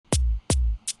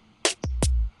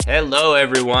Hello,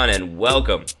 everyone, and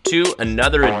welcome to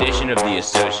another edition of the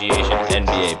Association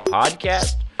NBA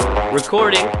podcast.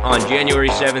 Recording on January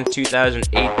 7th,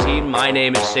 2018. My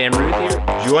name is Sam Routhier.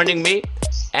 Joining me,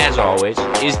 as always,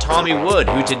 is Tommy Wood,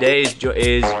 who today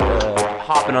is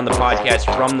hopping on the podcast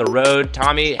from the road.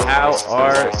 Tommy, how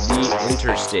are the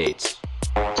interstates?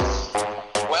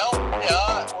 Well,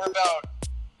 we're about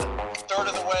a third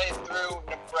of the way through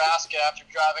Nebraska after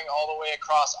driving all the way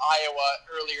across Iowa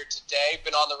earlier today.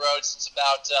 Been on the road since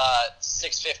about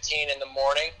 6:15 in the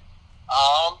morning.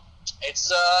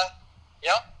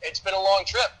 It's been a long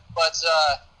trip, but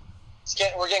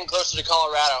we're getting closer to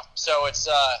Colorado, so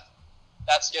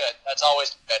that's good. That's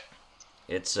always good.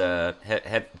 It's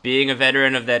being a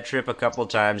veteran of that trip a couple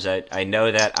times. I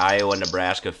know that Iowa,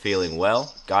 Nebraska feeling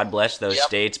well. God bless those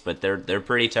states, but they're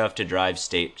pretty tough to drive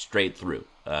straight through.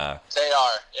 They are,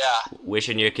 yeah.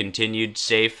 Wishing you continued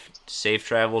safe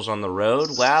travels on the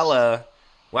road.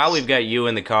 While we've got you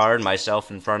in the car and myself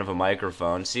in front of a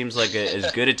microphone, seems like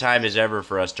as good a time as ever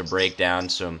for us to break down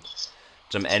some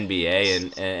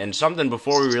NBA and something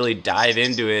before we really dive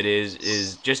into it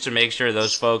is just to make sure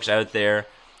those folks out there,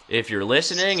 if you're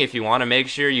listening, if you want to make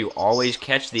sure you always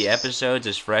catch the episodes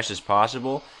as fresh as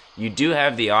possible, you do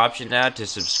have the option now to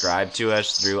subscribe to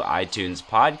us through iTunes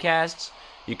podcasts.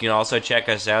 You can also check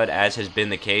us out, as has been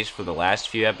the case for the last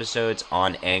few episodes,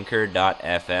 on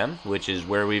Anchor.fm, which is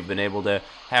where we've been able to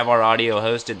have our audio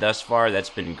hosted thus far. That's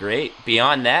been great.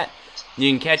 Beyond that, you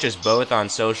can catch us both on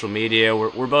social media.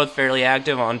 We're both fairly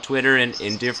active on Twitter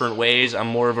in different ways. I'm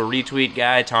more of a retweet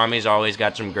guy. Tommy's always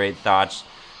got some great thoughts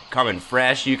coming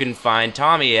fresh. You can find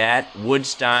Tommy at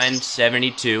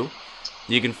Woodstein72.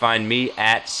 You can find me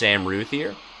at Sam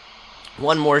Routhier.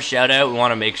 One more shout out we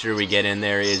want to make sure we get in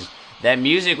there is that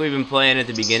music we've been playing at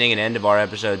the beginning and end of our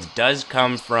episodes does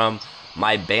come from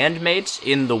my bandmates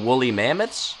in the Woolly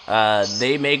Mammoths.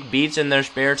 They make beats in their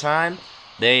spare time.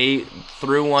 They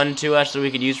threw one to us that we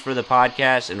could use for the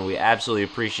podcast, and we absolutely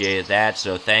appreciate that.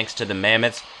 So thanks to the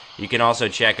Mammoths. You can also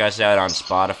check us out on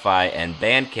Spotify and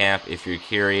Bandcamp if you're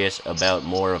curious about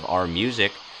more of our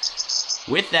music.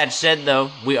 With that said, though,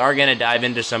 we are going to dive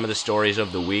into some of the stories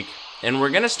of the week, and we're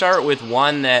going to start with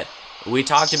one that we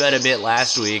talked about a bit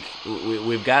last week.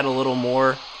 We've got a little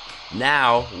more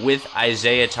now with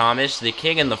Isaiah Thomas. The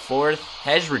King in the Fourth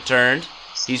has returned.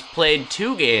 He's played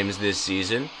 2 games this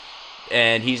season,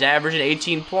 and he's averaging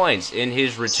 18 points. In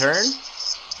his return,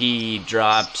 he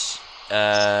dropped...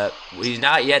 he's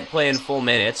not yet playing full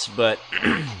minutes, but...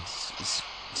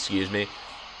 excuse me.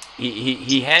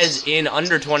 He has, in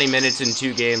under 20 minutes in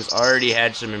 2 games, already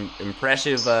had some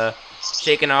impressive...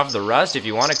 shaking off the rust, if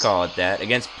you want to call it that.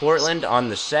 Against Portland on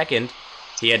the 2nd,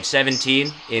 he had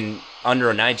 17 in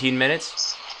under 19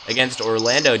 minutes. Against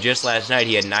Orlando just last night,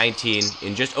 he had 19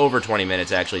 in just over 20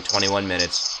 minutes, actually, 21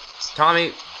 minutes.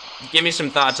 Tommy, give me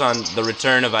some thoughts on the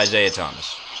return of Isaiah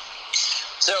Thomas.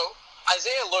 So,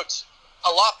 Isaiah looked a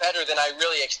lot better than I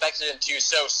really expected him to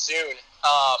so soon.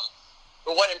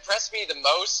 But what impressed me the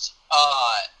most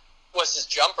was his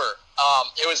jumper.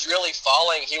 It was really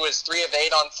falling. He was 3 of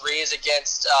 8 on threes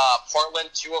against Portland,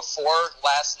 2 of 4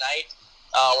 last night.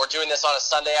 We're doing this on a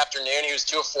Sunday afternoon. He was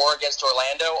 2 of 4 against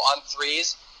Orlando on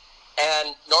threes.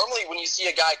 And normally when you see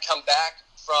a guy come back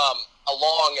from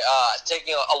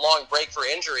taking a long break for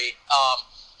injury,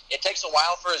 it takes a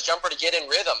while for his jumper to get in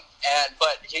rhythm.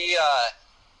 But he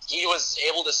was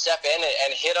able to step in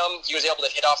and hit him. He was able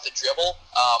to hit off the dribble.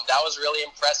 That was really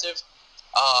impressive.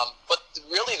 But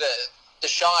really the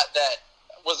shot that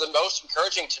was the most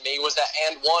encouraging to me was that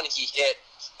and one he hit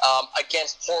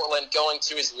against Portland going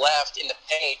to his left in the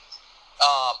paint.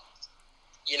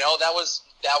 That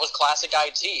was classic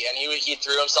IT, and he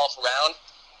threw himself around.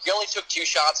 He only took 2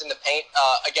 shots in the paint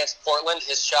against Portland.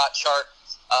 His shot chart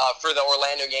for the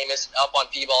Orlando game isn't up on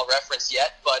B-Ball Reference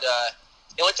yet, but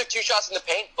he only took 2 shots in the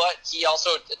paint, but he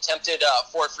also attempted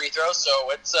 4 free throws,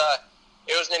 so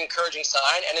it was an encouraging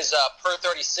sign, and his per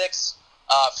 36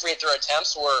 free throw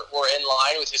attempts were in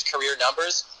line with his career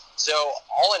numbers. So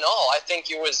all in all, I think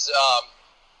it was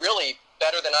really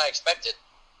better than I expected.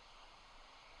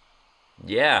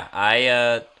 Yeah,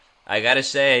 I gotta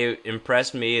say, it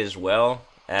impressed me as well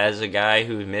as a guy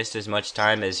who missed as much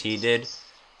time as he did,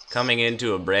 coming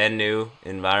into a brand new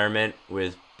environment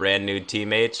with brand new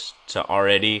teammates to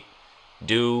already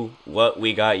do what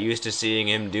we got used to seeing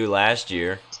him do last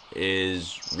year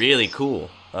is really cool.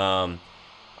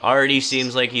 Already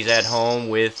seems like he's at home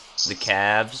with the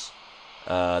Cavs.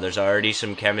 There's already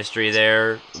some chemistry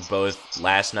there. Both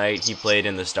last night he played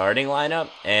in the starting lineup,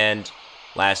 and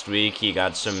last week he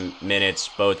got some minutes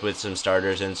both with some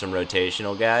starters and some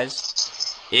rotational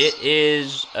guys. It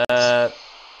is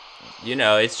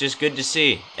it's just good to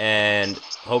see. And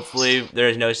hopefully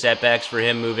there's no setbacks for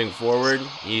him moving forward.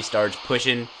 He starts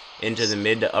pushing into the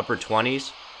mid to upper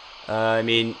 20s. I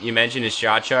mean, you mentioned his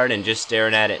shot chart, and just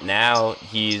staring at it now,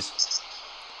 he's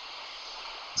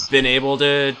been able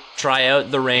to try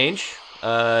out the range.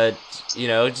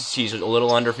 He's a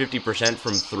little under 50%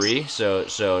 from three,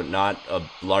 so not a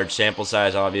large sample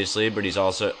size, obviously, but he's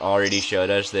also already showed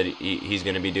us that he's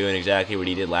going to be doing exactly what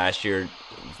he did last year,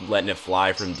 letting it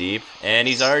fly from deep, and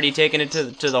he's already taken it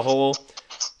to the hole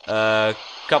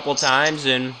couple times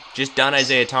and just done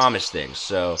Isaiah Thomas things.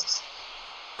 So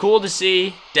cool to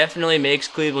see. Definitely makes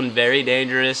Cleveland very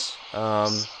dangerous.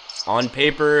 On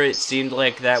paper, it seemed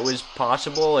like that was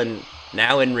possible, and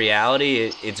now in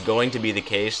reality, it's going to be the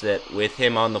case that with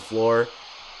him on the floor,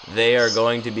 they are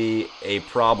going to be a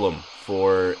problem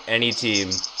for any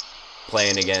team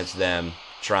playing against them,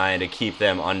 trying to keep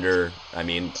them under,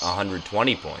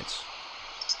 120 points.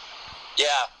 Yeah,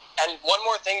 and one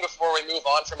more thing before we move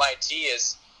on from IT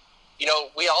is,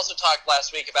 we also talked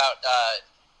last week about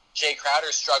Jay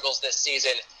Crowder's struggles this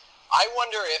season. I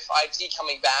wonder if IT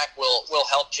coming back will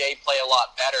help Jay play a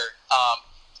lot better.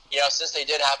 Since they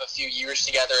did have a few years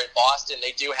together in Boston,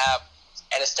 they do have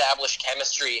an established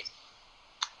chemistry.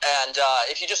 And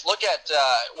if you just look at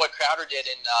what Crowder did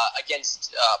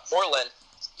against Portland,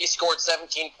 he scored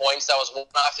 17 points. That was one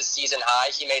off his season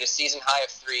high. He made a season high of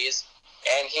threes,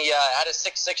 and he had a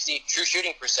 .660 true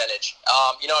shooting percentage.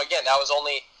 Again, that was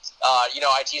only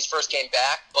IT's first game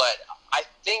back, but I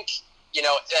think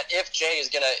that if Jay is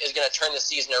gonna turn the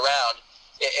season around,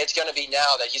 it's gonna be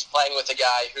now that he's playing with a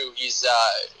guy who he's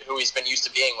been used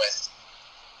to being with.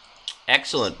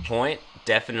 Excellent point.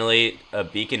 Definitely a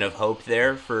beacon of hope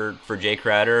there for Jay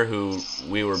Crowder, who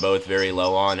we were both very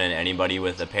low on, and anybody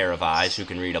with a pair of eyes who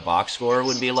can read a box score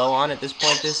would be low on at this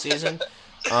point this season.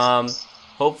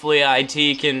 Hopefully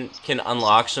IT can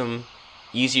unlock some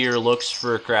easier looks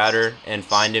for Crowder and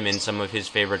find him in some of his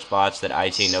favorite spots that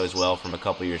IT knows well from a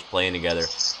couple years playing together.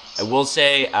 I will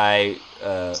say I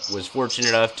was fortunate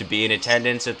enough to be in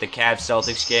attendance at the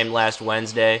Cavs-Celtics game last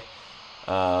Wednesday.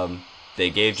 They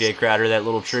gave Jay Crowder that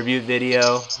little tribute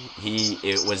video.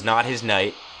 It was not his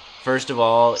night. First of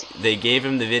all, they gave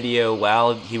him the video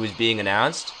while he was being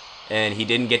announced, and he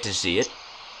didn't get to see it.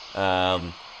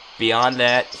 Beyond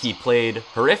that, he played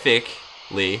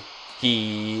horrifically.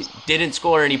 He didn't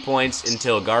score any points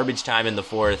until garbage time in the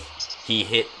fourth. He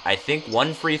hit, I think,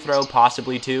 one free throw,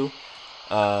 possibly two.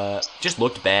 Just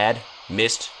looked bad.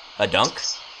 Missed a dunk.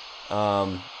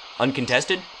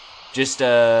 Uncontested. Just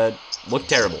looked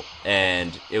terrible.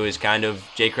 And it was kind of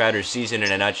Jay Crowder's season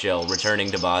in a nutshell,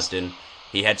 returning to Boston.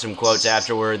 He had some quotes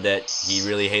afterward that he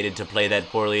really hated to play that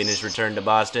poorly in his return to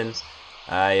Boston.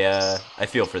 I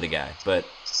feel for the guy. But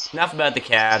enough about the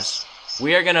Cavs.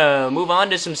 We are going to move on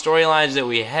to some storylines that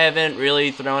we haven't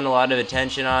really thrown a lot of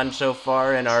attention on so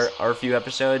far in our few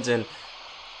episodes, and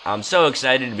I'm so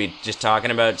excited to be just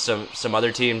talking about some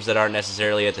other teams that aren't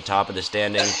necessarily at the top of the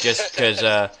standings, just because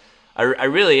I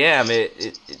really am.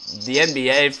 The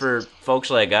NBA, for folks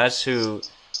like us who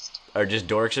are just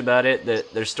dorks about it,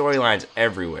 there's storylines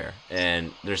everywhere,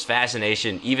 and there's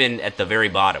fascination even at the very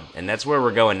bottom, and that's where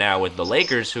we're going now with the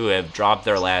Lakers, who have dropped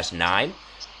their last 9.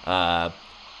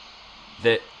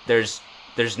 That there's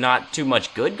not too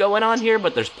much good going on here,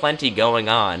 but there's plenty going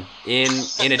on in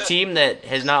a team that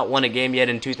has not won a game yet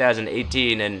in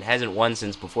 2018 and hasn't won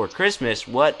since before Christmas.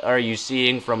 What are you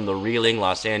seeing from the reeling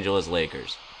Los Angeles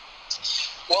Lakers?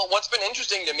 Well, what's been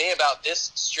interesting to me about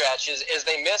this stretch is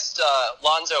they missed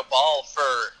Lonzo Ball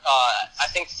for I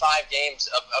think 5 games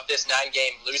of this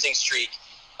 9-game losing streak.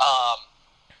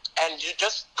 And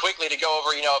just quickly to go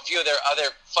over, a few of their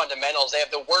other fundamentals, they have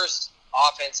the worst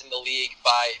offense in the league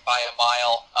by a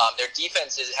mile. Their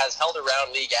defense has held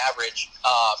around league average,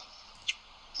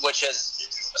 which is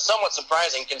somewhat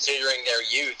surprising considering their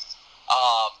youth.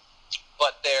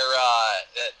 But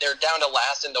they're down to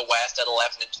last in the West at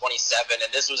 11-27,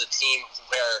 and this was a team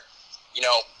where,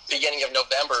 beginning of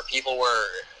November, people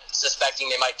were suspecting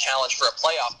they might challenge for a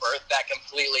playoff berth. That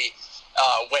completely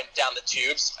went down the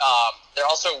tubes. They're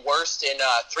also worst in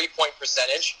three-point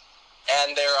percentage,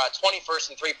 and they're 21st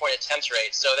in three-point attempt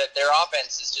rate, so that their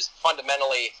offense is just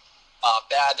fundamentally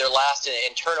bad. They're last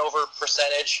in turnover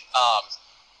percentage.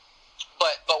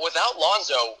 But without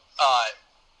Lonzo,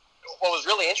 what was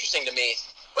really interesting to me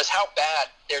was how bad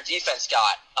their defense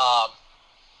got.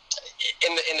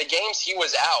 In the games he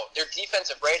was out, their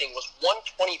defensive rating was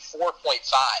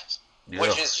 124.5,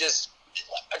 which is just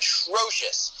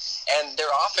atrocious. And their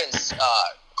offense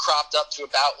cropped up to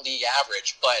about league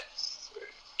average. But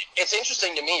it's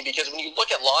interesting to me because when you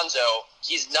look at Lonzo,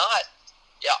 he's not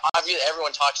yeah, obviously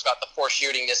everyone talks about the poor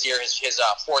shooting this year, his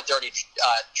 430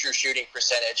 true shooting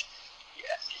percentage.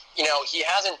 You know, he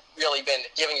hasn't really been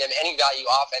giving them any value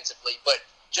offensively, but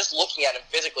just looking at him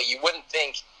physically, you wouldn't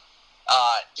think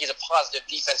he's a positive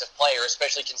defensive player,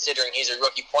 especially considering he's a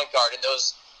rookie point guard, and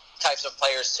those types of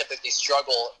players typically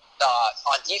struggle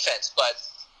on defense. But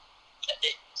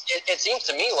it seems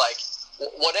to me like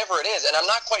whatever it is, and I'm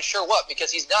not quite sure what,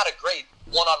 because he's not a great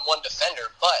one-on-one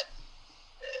defender, but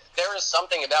there is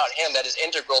something about him that is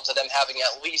integral to them having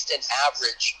at least an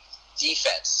average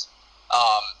defense.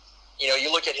 You know,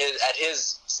 you look at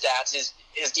his stats.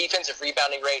 His defensive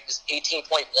rebounding rate is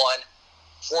 18.1,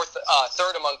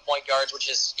 third among point guards, which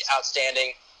is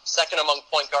outstanding. Second among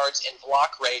point guards in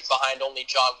block rate, behind only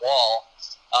John Wall.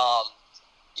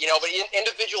 You know, but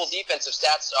individual defensive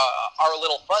stats are a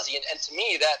little fuzzy, and to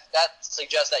me that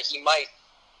suggests that he might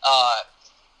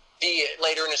be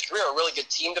later in his career a really good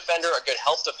team defender, a good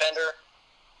help defender.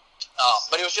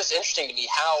 But it was just interesting to me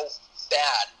how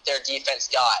bad their defense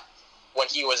got when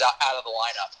he was out of the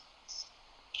lineup.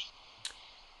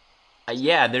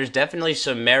 Yeah, there's definitely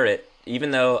some merit.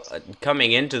 Even though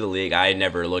coming into the league, I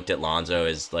never looked at Lonzo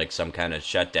as like some kind of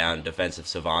shutdown defensive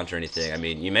savant or anything. I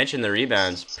mean, you mentioned the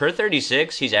rebounds. Per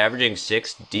 36, he's averaging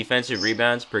 6 defensive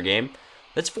rebounds per game.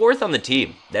 That's fourth on the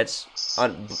team. That's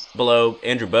below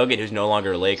Andrew Bogut, who's no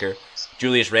longer a Laker,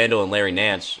 Julius Randle, and Larry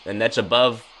Nance. And that's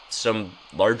above some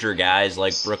larger guys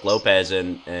like Brook Lopez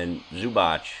and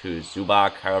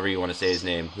Zubac, however you want to say his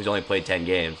name, who's only played 10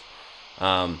 games.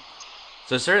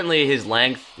 So certainly his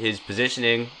length, his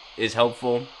positioning is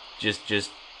helpful, just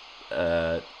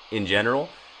in general.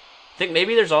 I think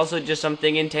maybe there's also just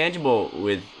something intangible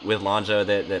with Lonzo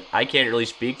that I can't really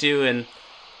speak to, and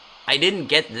I didn't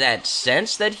get that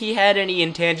sense that he had any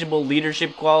intangible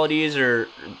leadership qualities or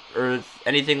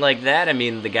anything like that. I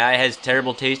mean, the guy has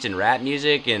terrible taste in rap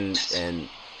music and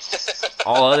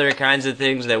all other kinds of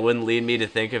things that wouldn't lead me to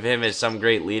think of him as some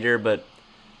great leader, but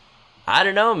I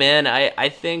don't know, man. I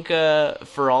think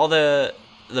for all the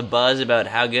buzz about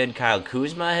how good Kyle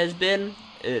Kuzma has been,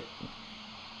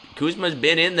 Kuzma's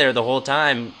been in there the whole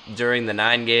time during the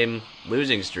 9-game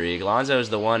losing streak. Lonzo's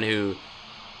the one who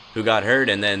got hurt,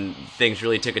 and then things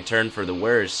really took a turn for the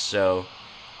worse. So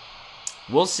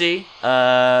we'll see.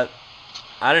 I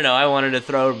don't know. I wanted to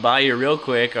throw by you real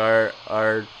quick.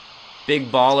 Our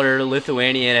big baller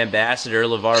Lithuanian ambassador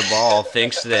LeVar Ball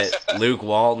thinks that Luke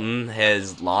Walton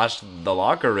has lost the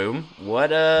locker room. What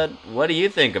do you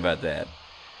think about that?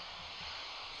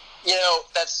 You know,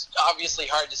 that's obviously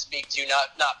hard to speak to,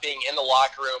 not being in the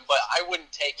locker room, but I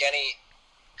wouldn't take any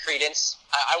credence.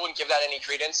 I wouldn't give that any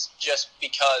credence just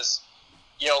because,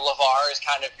 you know, LeVar is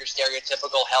kind of your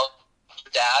stereotypical help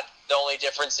dad. The only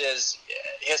difference is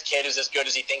his kid is as good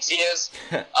as he thinks he is.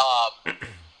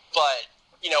 But,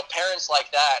 you know, parents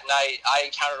like that, and I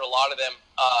encountered a lot of them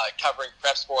covering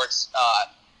prep sports,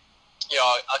 you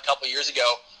know, a couple years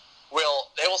ago,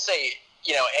 they will say,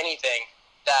 you know, anything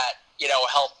that, you know,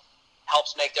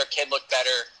 helps make their kid look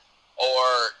better,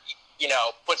 or, you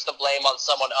know, puts the blame on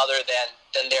someone other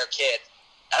than their kid.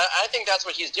 And I think that's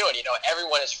what he's doing. You know,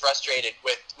 everyone is frustrated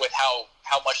with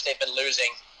how much they've been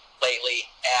losing lately.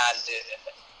 And,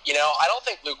 you know, I don't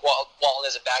think Luke Walton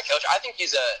is a bad coach. I think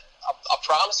he's a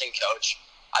promising coach.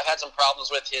 I've had some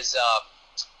problems with his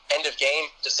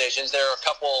end-of-game decisions. There are a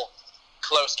couple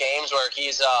close games where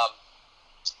he's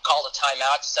called a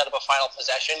timeout to set up a final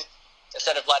possession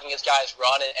instead of letting his guys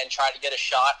run and try to get a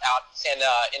shot out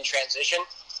in transition.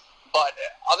 But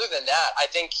other than that, I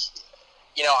think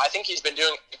he's been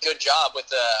doing a good job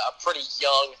with a pretty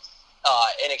young,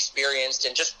 inexperienced,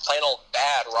 and just plain old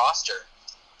bad roster.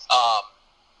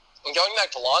 And going back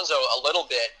to Lonzo a little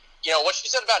bit, you know, what you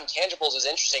said about intangibles is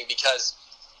interesting because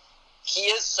he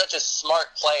is such a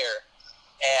smart player,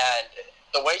 and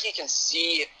the way he can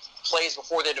see plays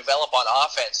before they develop on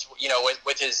offense, you know,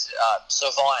 with his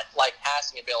savant-like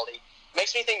passing ability,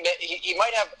 makes me think that he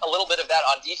might have a little bit of that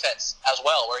on defense as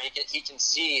well, where he can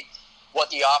see what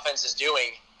the offense is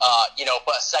doing, you know,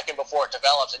 but a second before it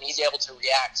develops, and he's able to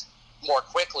react more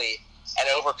quickly and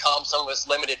overcome some of his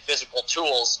limited physical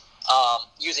tools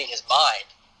using his mind.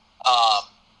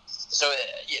 So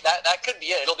that could be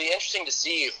it. It'll be interesting to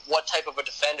see what type of a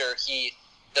defender he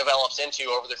develops into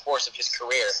over the course of his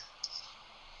career.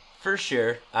 For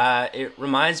sure. It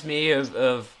reminds me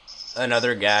of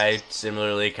another guy,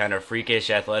 similarly kind of freakish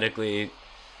athletically.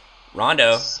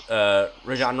 Rondo.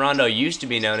 Rajon Rondo used to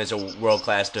be known as a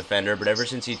world-class defender, but ever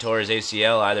since he tore his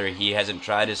ACL, either he hasn't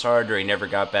tried as hard or he never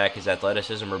got back his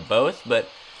athleticism, or both. But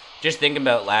just think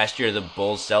about last year, the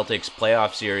Bulls-Celtics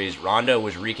playoff series. Rondo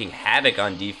was wreaking havoc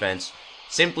on defense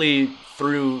simply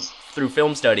through through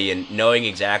film study and knowing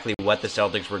exactly what the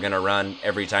Celtics were going to run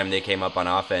every time they came up on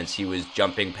offense, he was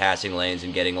jumping passing lanes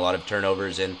and getting a lot of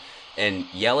turnovers and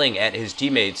yelling at his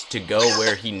teammates to go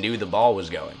where he knew the ball was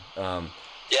going.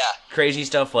 Yeah. Crazy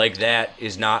stuff like that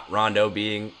is not Rondo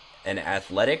being an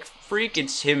athletic freak.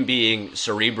 It's him being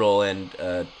cerebral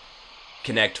and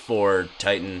Connect Four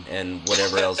Titan and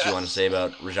whatever else you want to say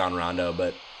about Rajon Rondo.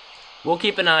 But we'll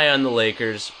keep an eye on the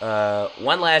Lakers.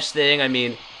 One last thing, I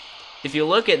mean, if you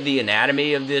look at the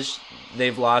anatomy of this,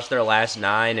 they've lost their last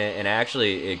 9, and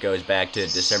actually it goes back to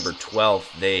December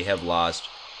 12th. They have lost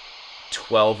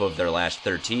 12 of their last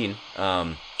 13.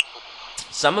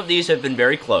 Some of these have been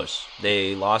very close.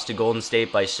 They lost to Golden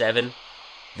State by 7.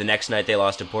 The next night they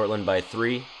lost to Portland by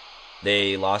 3.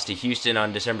 They lost to Houston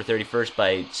on December 31st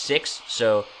by 6.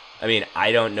 So, I mean,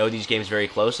 I don't know these games very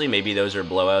closely. Maybe those are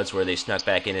blowouts where they snuck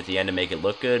back in at the end to make it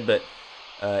look good. But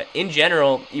in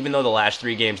general, even though the last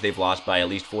 3 games they've lost by at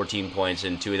least 14 points,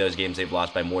 and 2 of those games they've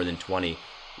lost by more than 20,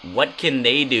 what can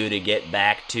they do to get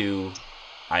back to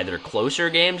either closer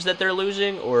games that they're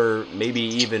losing or maybe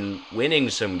even winning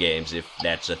some games if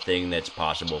that's a thing that's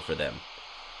possible for them?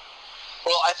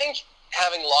 Well, I think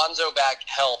having Lonzo back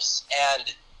helps,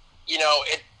 and you know,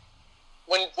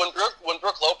 when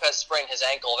Brook Lopez sprained his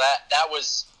ankle, that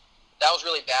was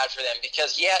really bad for them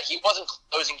because he wasn't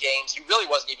closing games. He really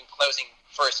wasn't even closing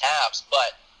first halves,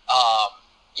 but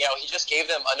you know, he just gave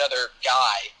them another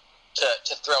guy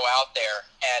to throw out there,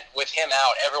 and with him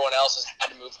out, everyone else has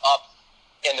had to move up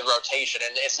in the rotation.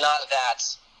 And it's not that,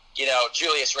 you know,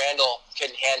 Julius Randle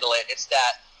couldn't handle it. It's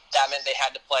that meant they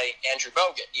had to play Andrew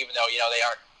Bogut, even though, you know, they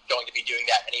aren't going to be doing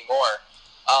that anymore.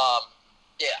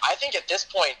 Yeah, I think at this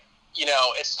point, you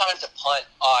know, it's time to punt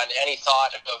on any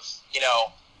thought of, you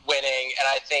know, winning. And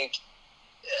I think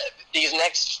these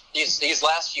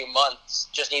last few months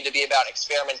just need to be about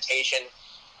experimentation,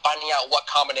 finding out what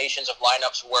combinations of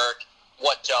lineups work,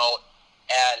 what don't,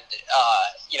 and,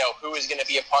 you know, who is going to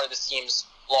be a part of this team's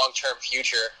long-term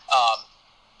future.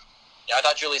 You know, I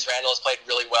thought Julius Randle has played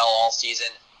really well all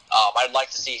season. I'd like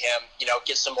to see him, you know,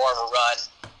 get some more of a run,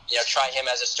 you know, try him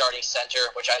as a starting center,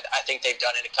 which I think they've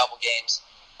done in a couple games.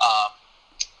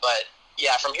 But,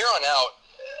 yeah, from here on out,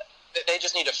 they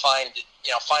just need to find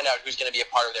out who's going to be a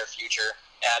part of their future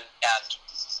and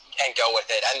go with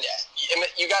it. And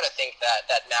you got to think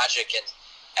that Magic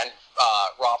and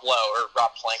Rob Lowe or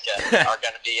Rob Pelinka are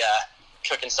going to be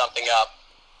cooking something up.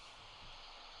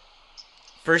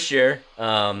 For sure.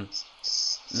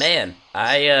 Man,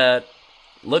 I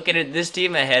looking at this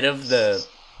team ahead of the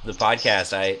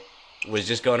podcast, I was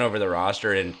just going over the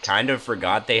roster and kind of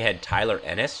forgot they had Tyler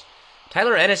Ennis.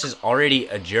 Tyler Ennis is already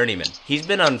a journeyman. He's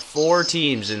been on 4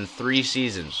 teams in 3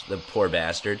 seasons, the poor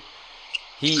bastard.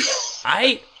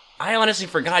 I honestly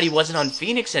forgot he wasn't on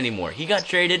Phoenix anymore. He got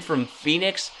traded from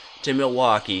Phoenix to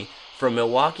Milwaukee, from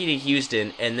Milwaukee to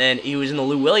Houston, and then he was in the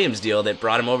Lou Williams deal that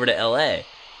brought him over to L.A.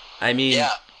 I mean,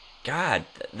 yeah. God,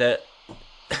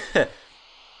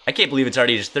 I can't believe it's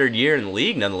already his 3rd year in the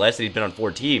league, nonetheless, that he's been on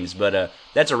 4 teams. But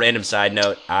that's a random side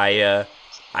note. I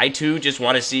too, just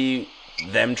want to see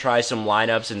them try some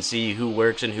lineups and see who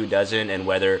works and who doesn't, and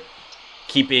whether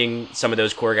keeping some of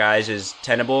those core guys is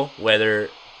tenable, whether,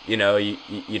 you know,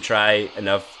 you try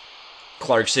enough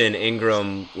Clarkson,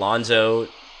 Ingram, Lonzo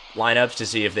lineups to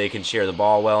see if they can share the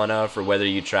ball well enough, or whether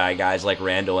you try guys like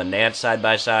Randall and Nance side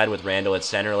by side with Randall at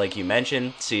center like you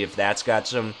mentioned, see if that's got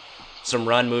some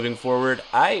run moving forward.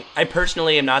 I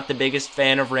personally am not the biggest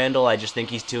fan of Randall. I just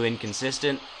think he's too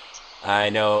inconsistent. I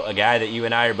know a guy that you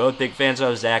and I are both big fans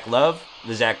of, Zach Lowe,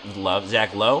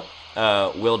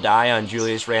 will die on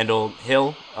Julius Randle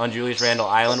Hill, on Julius Randle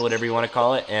Island, whatever you want to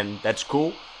call it, and that's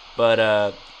cool,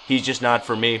 but he's just not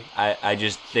for me. I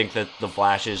just think that the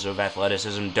flashes of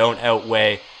athleticism don't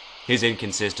outweigh his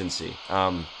inconsistency.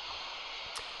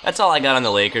 That's all I got on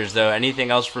the Lakers, though. Anything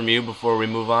else from you before we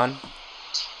move on?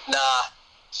 Nah.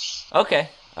 Okay.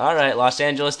 All right, Los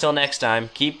Angeles, till next time.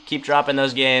 Keep dropping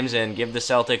those games and give the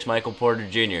Celtics Michael Porter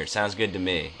Jr. Sounds good to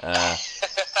me.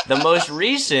 The most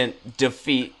recent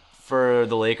defeat for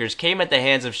the Lakers came at the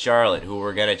hands of Charlotte, who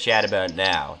we're going to chat about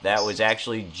now. That was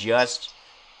actually just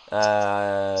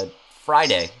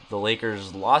Friday. The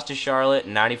Lakers lost to Charlotte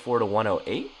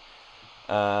 94-108.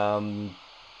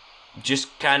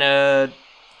 Just kind of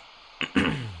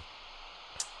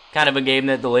a game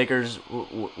that the Lakers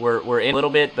were in a little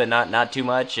bit, but not too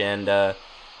much. And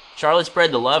Charlotte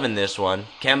spread the love in this one.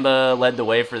 Kemba led the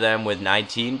way for them with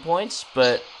 19 points,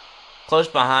 but close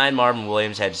behind, Marvin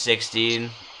Williams had 16.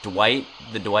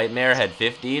 The Dwight Mayor had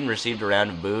 15, received a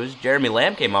round of boos. Jeremy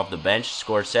Lamb came off the bench,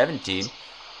 scored 17.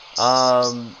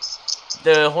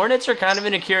 the Hornets are kind of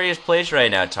in a curious place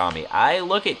right now, Tommy. I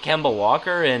look at Kemba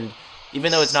Walker, and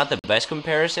even though it's not the best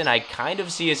comparison, I kind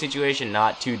of see a situation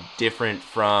not too different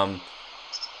from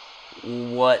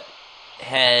what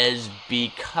has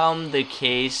become the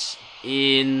case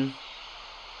in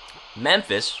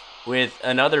Memphis with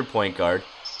another point guard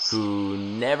who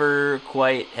never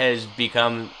quite has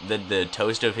become the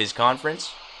toast of his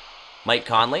conference, Mike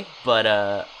Conley,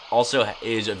 but also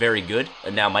is very good.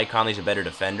 Now, Mike Conley's a better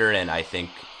defender and I think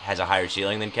has a higher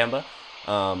ceiling than Kemba.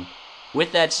 Um,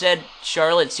 with that said,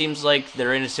 Charlotte seems like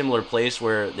they're in a similar place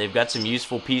where they've got some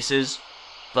useful pieces,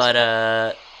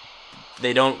 but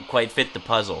they don't quite fit the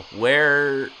puzzle.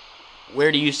 Where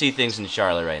do you see things in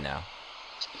Charlotte right now?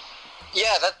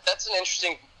 Yeah, that's an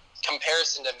interesting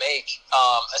comparison to make,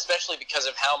 especially because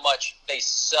of how much they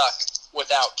suck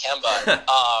without Kemba.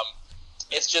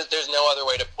 It's just there's no other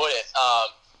way to put it.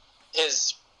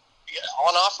 His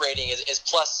on-off rating is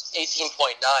plus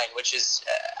 18.9, which is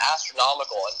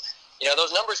astronomical, and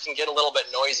those numbers can get a little bit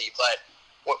noisy. But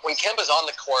when Kemba's on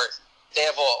the court, they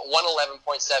have a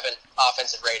 111.7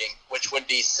 offensive rating, which would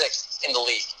be sixth in the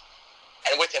league.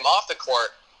 And with him off the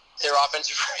court, their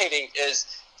offensive rating is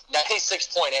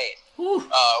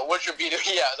 96.8, which would be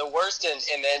the worst in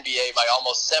the NBA by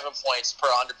almost 7 points per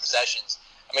 100 possessions.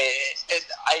 I mean,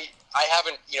 I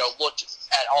haven't looked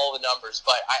at all the numbers,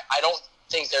 but I don't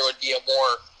think there would be a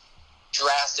more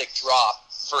drastic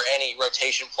drop for any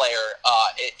rotation player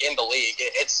in the league.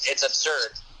 It's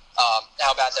absurd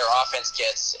how bad their offense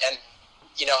gets, and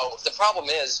the problem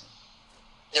is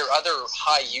their other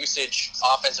high usage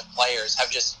offensive players have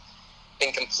just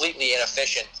been completely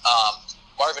inefficient.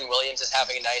 Marvin Williams is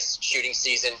having a nice shooting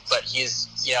season, but he's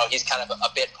kind of a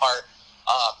bit part.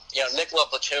 Nicola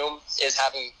Batum is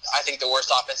having, I think, the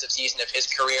worst offensive season of his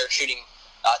career, shooting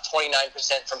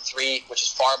 29% from three, which is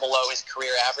far below his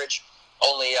career average.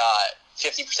 Only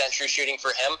 50% true shooting for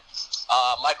him.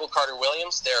 Michael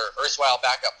Carter-Williams, their erstwhile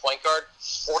backup point guard,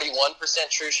 41%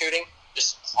 true shooting,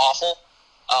 just awful.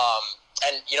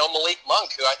 And Malik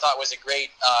Monk, who I thought was a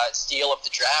great steal of the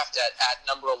draft at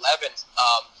number 11,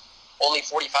 only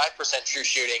 45% true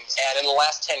shooting. And in the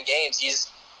last 10 games, he's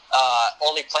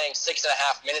only playing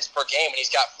 6.5 minutes per game, and he's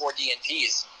got 4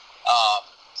 DNPs.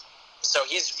 So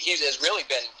he has really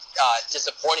been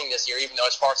disappointing this year, even though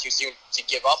it's far too soon to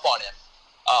give up on him.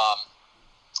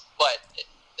 But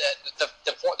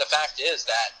the fact is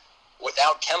that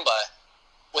without Kemba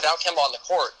on the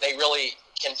court, they really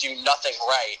can do nothing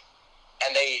right.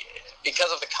 And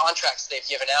because of the contracts they've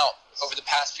given out over the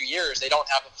past few years, they don't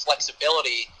have the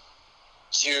flexibility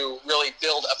to really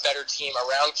build a better team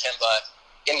around Kemba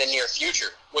in the near future,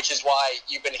 which is why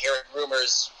you've been hearing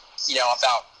rumors,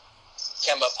 about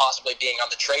Kemba possibly being on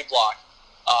the trade block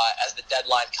as the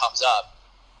deadline comes up.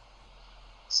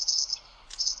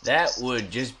 That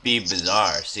would just be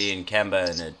bizarre, seeing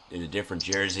Kemba in a different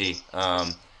jersey.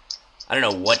 I don't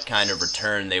know what kind of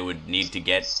return they would need to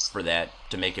get for that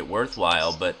to make it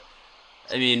worthwhile, but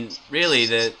I mean,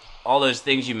 really, all those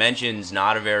things you mentioned is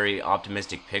not a very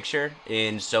optimistic picture.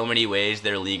 In so many ways,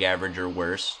 their league average or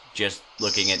worse. Just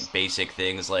looking at basic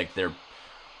things like their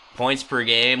points per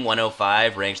game,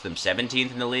 105, ranks them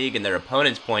 17th in the league, and their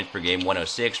opponent's points per game,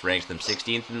 106, ranks them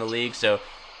 16th in the league. So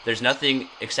there's nothing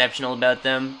exceptional about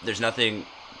them. There's nothing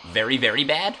very, very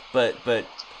bad, but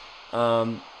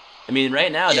I mean,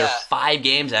 right now they're 5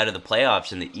 games out of the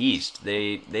playoffs in the East.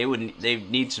 They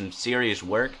need some serious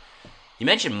work. You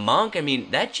mentioned Monk. I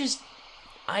mean,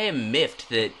 I am miffed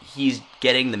that he's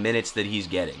getting the minutes that he's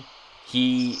getting.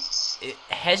 He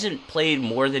hasn't played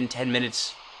more than 10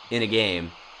 minutes in a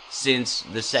game since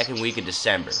the second week of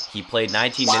December. He played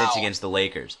 19 minutes against the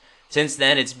Lakers. Since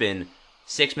then, it's been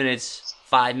 6 minutes,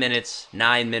 5 minutes,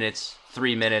 9 minutes,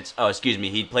 3 minutes. Oh, excuse me,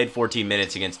 he played 14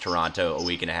 minutes against Toronto a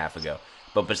week and a half ago.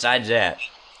 But besides that,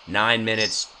 9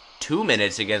 minutes, 2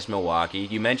 minutes against Milwaukee.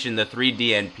 You mentioned the 3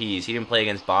 DNPs. He didn't play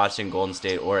against Boston, Golden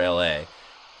State, or LA.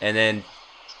 And then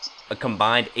a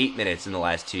combined 8 minutes in the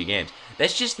last 2 games.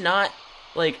 That's just not,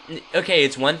 okay,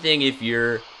 it's one thing if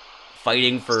you're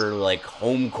fighting for,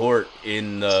 home court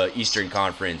in the Eastern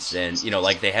Conference and,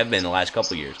 like they have been the last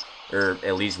couple years, or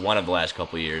at least one of the last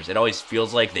couple years. It always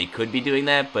feels like they could be doing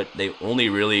that, but they only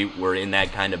really were in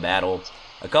that kind of battle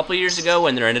a couple years ago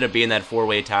when there ended up being that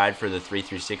 4-way tie for the 3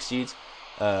 through 6 seeds.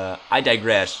 I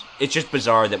digress. It's just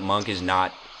bizarre that Monk is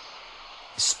not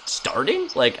starting.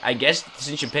 I guess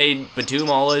since you paid Batum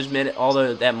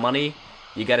that money,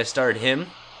 you got to start him.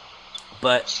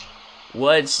 But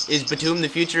is Batum the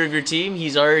future of your team?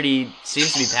 He's already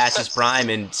seems to be past his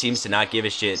prime and seems to not give a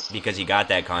shit because he got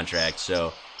that contract.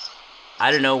 So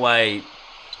I don't know why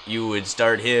you would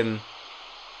start him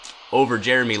over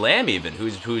Jeremy Lamb, even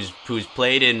who's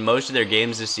played in most of their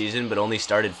games this season, but only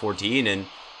started 14. And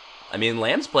I mean,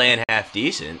 Lamb's playing half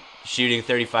decent, shooting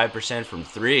 35% from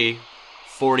three,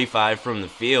 45 from the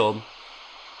field,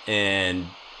 and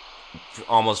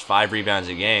almost 5 rebounds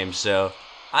a game. So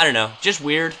I don't know, just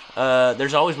weird.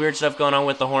 There's always weird stuff going on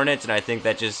with the Hornets, and I think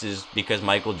that just is because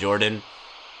Michael Jordan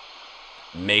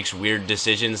makes weird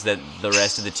decisions that the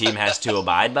rest of the team has to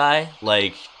abide by,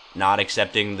 like not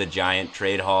accepting the giant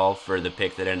trade haul for the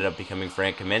pick that ended up becoming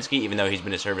Frank Kaminsky, even though he's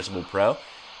been a serviceable pro.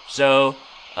 So,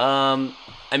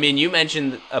 I mean, you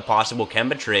mentioned a possible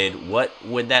Kemba trade. What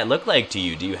would that look like to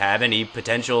you? Do you have any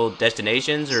potential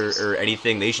destinations or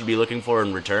anything they should be looking for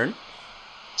in return?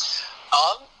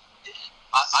 Um,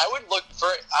 I would look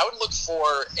for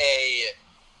a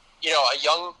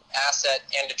young asset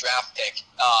and a draft pick.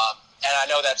 And I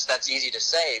know that's easy to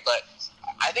say, but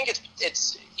I think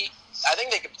I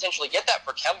think they could potentially get that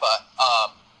for Kemba,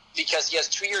 because he has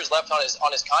 2 years left on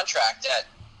his contract at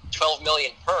 $12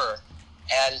 million per,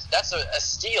 and that's a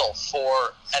steal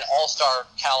for an all-star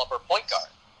caliber point guard.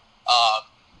 Um,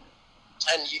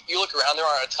 and you look around, there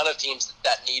are a ton of teams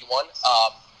that need one.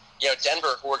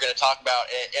 Denver, who we're going to talk about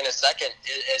in a second,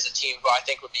 is a team who I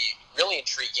think would be really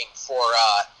intriguing for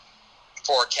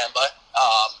Kemba.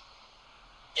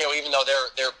 Even though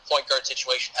their point guard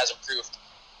situation has improved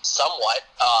somewhat,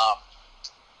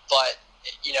 but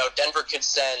Denver could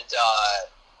send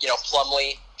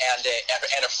Plumlee and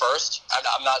a first.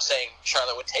 I'm not saying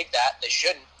Charlotte would take that; they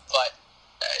shouldn't, but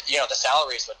the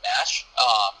salaries would match.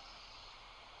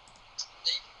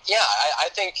 I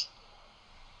think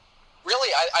really,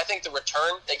 I think the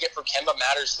return they get from Kemba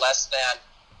matters less than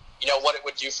what it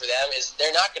would do for them. Is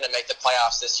they're not going to make the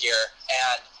playoffs this year,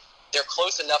 and they're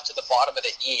close enough to the bottom of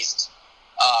the East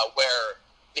where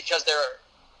because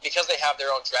they have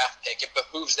their own draft pick, it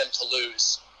behooves them to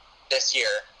lose this year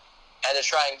and to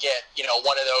try and get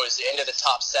one of those into the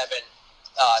top 7,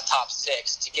 top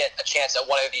 6 to get a chance at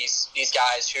one of these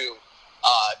guys who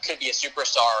could be a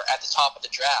superstar at the top of the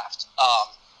draft.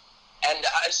 And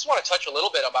I just want to touch a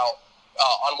little bit about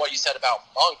on what you said about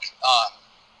Monk.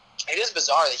 It is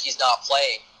bizarre that he's not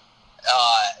playing.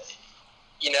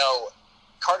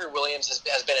 Carter Williams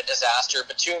has been a disaster.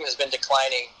 Batum has been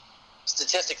declining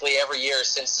statistically every year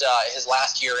since his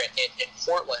last year in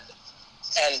Portland.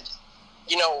 And,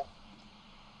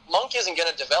 Monk isn't going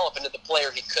to develop into the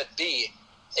player he could be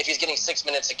if he's getting 6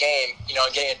 minutes a game,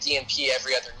 and getting a DNP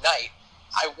every other night.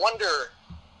 I wonder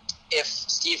if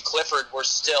Steve Clifford were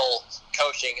still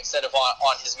coaching instead of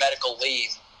on his medical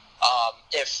leave,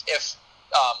 if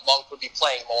Monk would be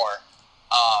playing more.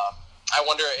 I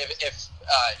wonder if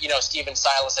Steven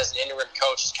Silas as an interim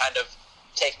coach is kind of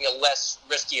taking a less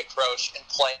risky approach and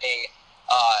playing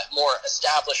more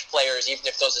established players, even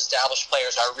if those established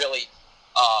players are really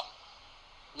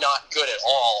not good at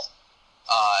all.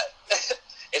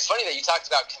 It's funny that you talked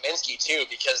about Kaminsky too,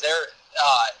 because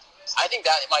I think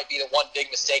that might be the one big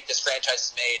mistake this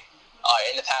franchise has made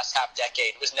in the past half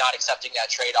decade, was not accepting that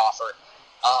trade offer.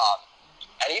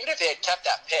 And even if they had kept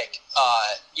that pick,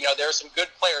 there are some good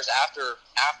players after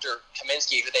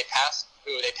Kaminsky who they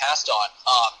passed on.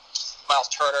 Miles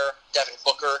Turner, Devin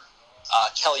Booker,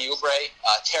 Kelly Oubre,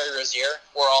 Terry Rozier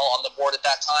were all on the board at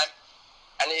that time.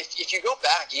 And if you go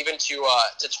back even to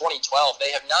 2012,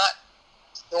 they've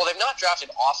not drafted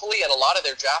awfully, and a lot of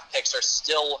their draft picks are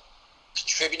still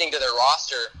contributing to their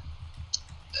roster.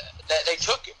 They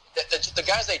took the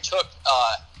guys they took.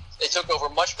 They took over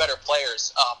much better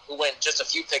players who went just a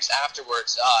few picks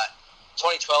afterwards.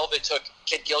 2012, they took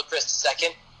Kid Gilchrist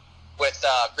second with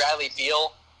Bradley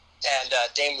Beal and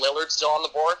Dame Lillard still on the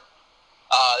board.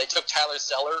 They took Tyler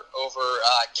Zeller over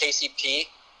KCP,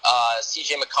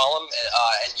 CJ McCollum,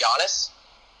 and Giannis.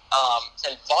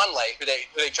 And Vonleh, who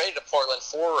they traded to Portland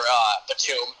for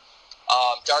Batum.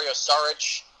 Dario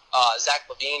Saric, Zach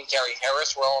LaVine, Gary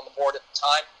Harris were all on the board at the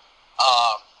time.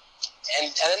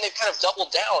 And then they've kind of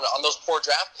doubled down on those poor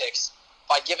draft picks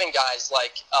by giving guys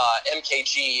like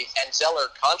MKG and Zeller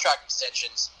contract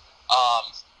extensions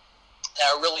that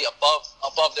are really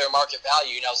above their market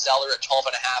value. Zeller at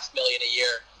 $12.5 million a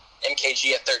year,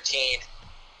 MKG at 13,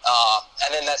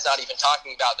 and then that's not even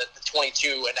talking about the $22.5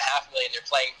 million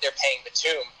they're paying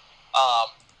Batum,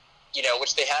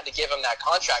 which they had to give him that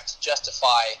contract to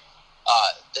justify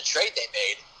the trade they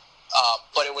made,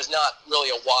 but it was not really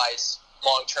a wise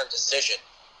long-term decision.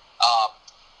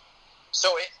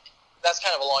 That's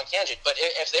kind of a long tangent. But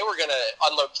if they were going to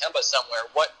unload Kemba somewhere,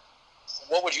 what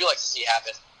would you like to see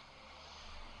happen?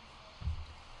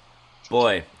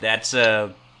 Boy, that's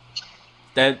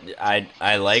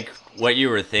I like what you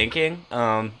were thinking.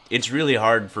 It's really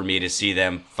hard for me to see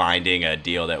them finding a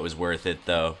deal that was worth it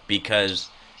though, because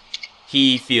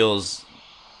he feels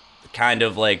kind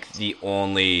of like the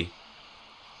only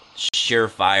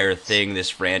surefire thing this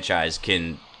franchise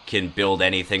can build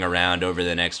anything around over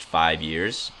the next 5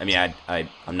 years. I mean,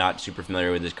 I'm not super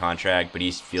familiar with his contract, but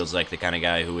he feels like the kind of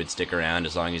guy who would stick around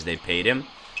as long as they paid him,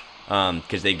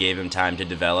 because they gave him time to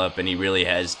develop, and he really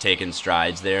has taken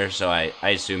strides there. So I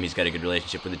assume he's got a good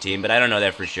relationship with the team, but I don't know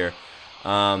that for sure.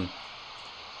 Um,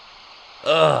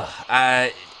 ugh,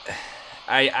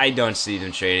 I don't see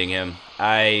them trading him.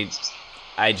 I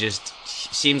just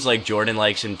seems like Jordan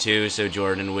likes him too, so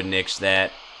Jordan would nix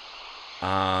that.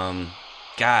 Um,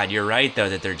 God, you're right though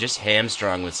that they're just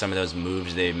hamstrung with some of those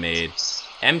moves they've made.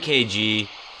 MKG,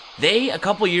 they a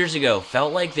couple years ago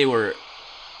felt like they were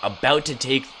about to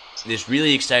take this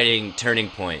really exciting turning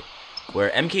point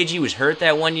where MKG was hurt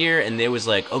that one year, and they was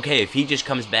like, okay, if he just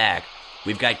comes back,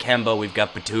 we've got Kemba, we've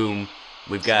got Batum,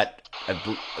 we've got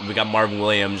we got Marvin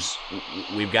Williams,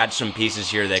 we've got some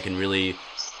pieces here that can really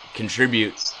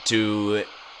contribute to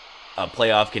a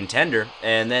playoff contender.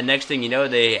 And then next thing you know,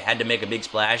 they had to make a big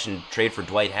splash and trade for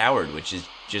Dwight Howard, which is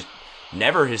just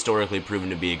never historically proven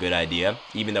to be a good idea,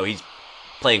 even though he's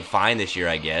playing fine this year,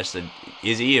 I guess.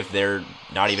 Is he, if they're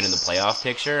not even in the playoff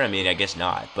picture? I mean, I guess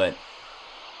not, but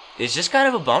it's just kind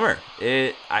of a bummer.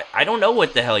 I don't know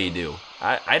what the hell you do.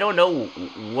 I don't know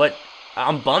what...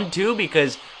 I'm bummed too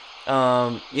because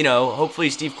hopefully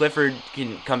Steve Clifford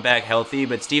can come back healthy,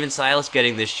 but Steven Silas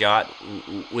getting this shot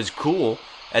was cool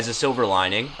as a silver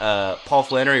lining. Paul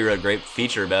Flannery wrote a great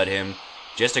feature about him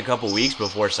just a couple weeks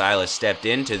before Silas stepped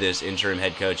into this interim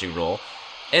head coaching role.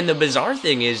 And the bizarre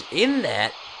thing is, in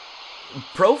that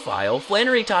profile,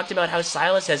 Flannery talked about how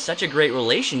Silas has such a great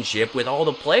relationship with all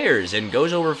the players and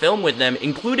goes over film with them,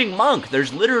 including Monk.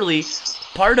 There's literally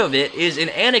part of it is an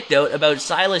anecdote about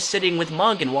Silas sitting with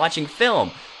Monk and watching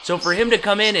film. So for him to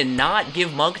come in and not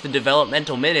give Monk the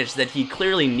developmental minutes that he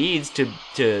clearly needs to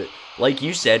like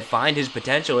you said, find his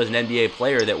potential as an NBA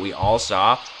player that we all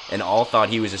saw and all thought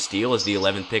he was a steal as the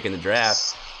 11th pick in the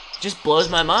draft, just blows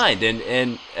my mind.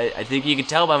 And I think you can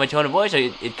tell by my tone of voice,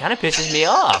 it kind of pisses me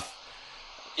off.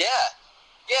 Yeah,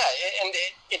 and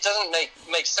it doesn't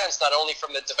make sense not only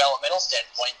from the developmental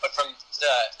standpoint, but from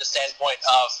the standpoint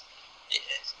of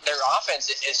their offense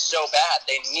is so bad.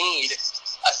 They need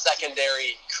a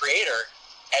secondary creator,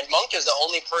 and Monk is the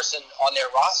only person on their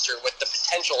roster with the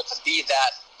potential to be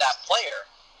that player.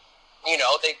 You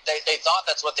know, they thought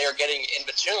that's what they were getting in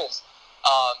Batum,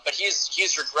 but he's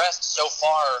regressed so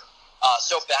far,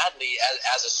 so badly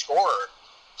as a scorer,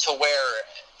 to where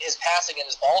his passing and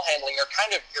his ball handling are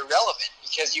kind of irrelevant,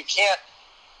 because you can't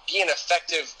be an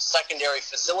effective secondary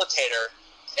facilitator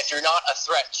if you're not a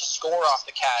threat to score off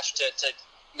the catch, to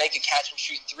make a catch and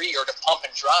shoot three, or to pump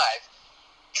and drive,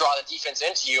 draw the defense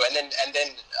into you, and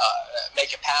then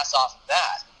make a pass off of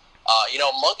that.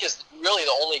 Monk is really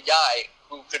the only guy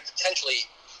who could potentially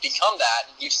become that.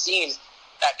 And you've seen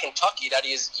at Kentucky that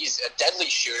he's a deadly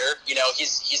shooter. You know,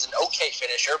 he's an okay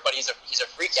finisher, but he's a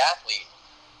freak athlete.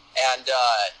 And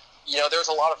there was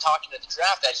a lot of talk in the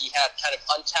draft that he had kind of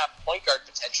untapped point guard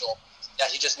potential that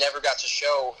he just never got to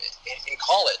show in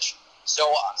college. So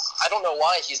I don't know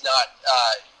why he's not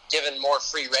given more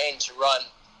free reign to run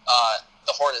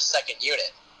the Hornets' second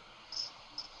unit.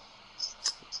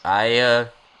 I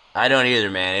don't either,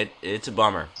 man. It's a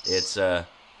bummer. It's I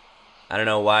don't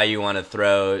know why you want to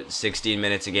throw 16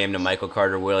 minutes a game to Michael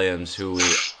Carter-Williams, who we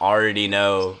already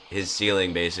know his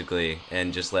ceiling basically,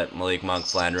 and just let Malik Monk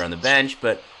flounder on the bench.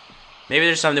 But maybe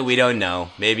there's something we don't know.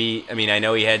 Maybe, I mean, I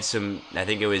know he had some, I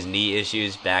think it was knee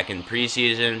issues back in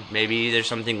preseason. Maybe there's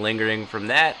something lingering from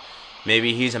that.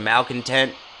 Maybe he's a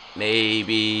malcontent.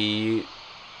 Maybe,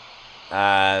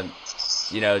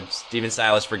 Steven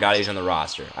Silas forgot he was on the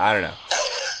roster. I don't know.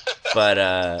 But,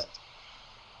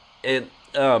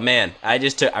 oh man, I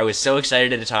was so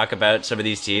excited to talk about some of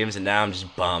these teams, and now I'm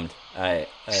just bummed. I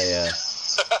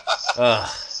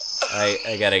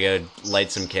gotta go light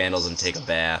some candles and take a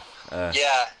bath.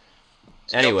 Yeah.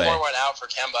 Anyway, pour one out for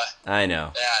Kemba. I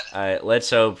know. Let's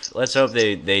hope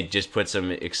they just put some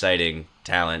exciting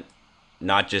talent,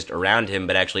 not just around him,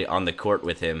 but actually on the court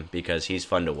with him, because he's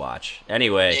fun to watch.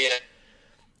 Anyway, Yeah.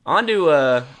 onto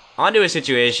a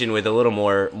situation with a little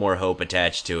more hope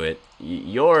attached to it.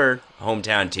 Your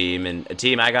hometown team, and a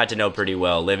team I got to know pretty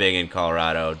well living in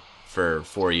Colorado for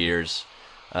 4 years,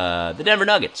 the Denver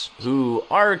Nuggets, who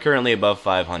are currently above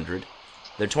 500.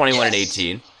 They're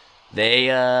 21-18. They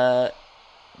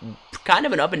kind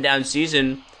of an up and down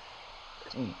season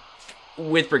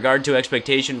with regard to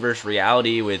expectation versus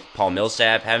reality, with Paul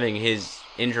Millsap having his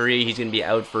injury. He's going to be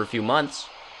out for a few months.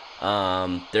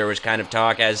 There was kind of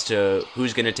talk as to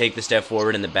who's going to take the step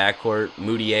forward in the backcourt,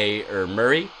 Moutier or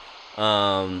Murray.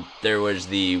 There was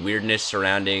the weirdness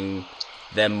surrounding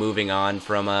them moving on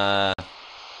from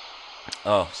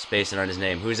spacing on his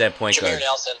name. Who's that point Jameer guard?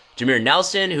 Nelson. Jameer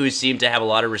Nelson, who seemed to have a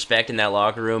lot of respect in that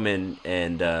locker room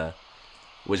and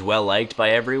was well liked by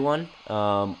everyone.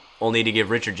 Only to give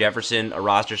Richard Jefferson a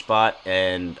roster spot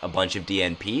and a bunch of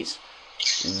DNPs.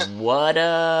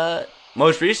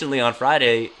 Most recently on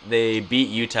Friday, they beat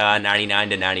Utah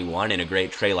 99-91 in a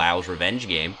great Trey Lyles revenge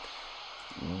game.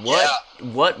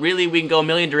 What really, we can go a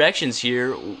million directions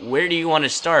here. Where do you want to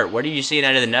start? What are you seeing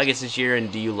out of the Nuggets this year,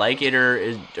 and do you like it,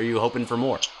 or are you hoping for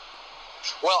more?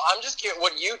 Well, I'm just curious.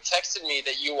 When you texted me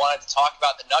that you wanted to talk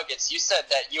about the Nuggets, you said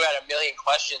that you had a million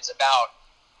questions about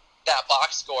that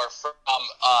box score from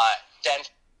Denver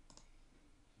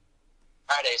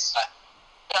Friday. So,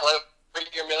 for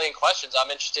your million questions,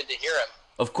 I'm interested to hear them.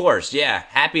 Of course, yeah.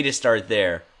 Happy to start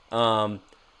there.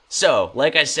 So,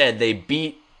 like I said, they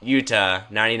beat Utah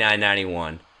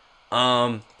 99-91.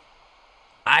 I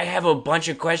have a bunch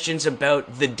of questions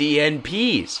about the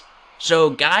DNPs.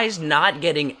 So, guys not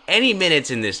getting any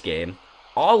minutes in this game,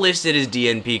 all listed as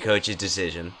DNP coach's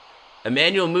decision.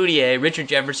 Emmanuel Mudiay, Richard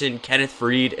Jefferson, Kenneth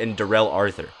Faried, and Darrell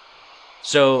Arthur.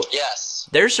 So, yes,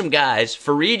 there's some guys.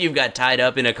 Faried, you've got tied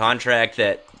up in a contract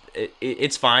that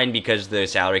it's fine because the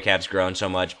salary cap's grown so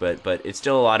much, but it's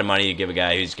still a lot of money to give a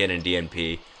guy who's getting a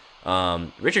DNP.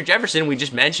 Richard Jefferson, we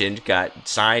just mentioned, got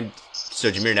signed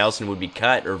so Jameer Nelson would be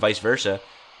cut, or vice versa.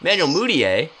 Emmanuel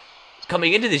Mudiay,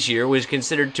 coming into this year, was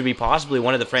considered to be possibly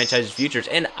one of the franchise's futures.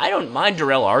 And I don't mind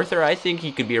Darrell Arthur. I think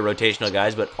he could be a rotational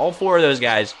guy, but all four of those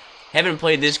guys haven't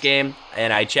played this game,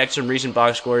 and I checked some recent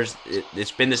box scores.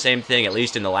 It's been the same thing, at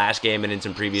least in the last game and in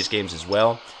some previous games as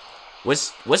well.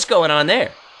 What's going on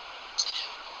there?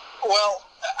 Well,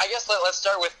 I guess let's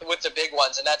start with the big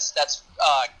ones, and that's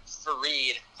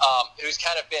Faried, who's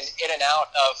kind of been in and out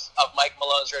of Mike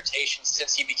Malone's rotation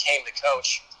since he became the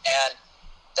coach, and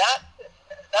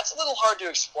that's a little hard to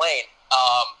explain,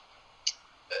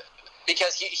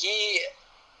 because he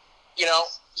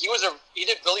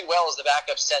did really well as the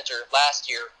backup center last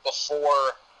year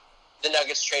before the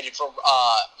Nuggets traded for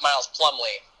Miles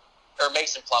Plumlee or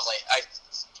Mason Plumlee.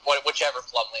 Whichever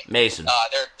Plumlee. Mason.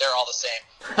 They're all the same.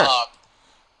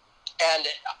 And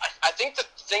I think the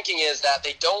thinking is that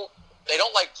they don't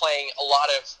like playing a lot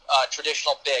of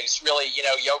traditional bigs. Really,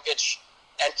 Jokic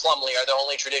and Plumlee are the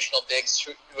only traditional bigs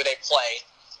who they play,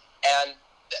 and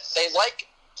they like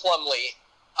Plumlee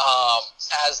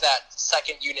as that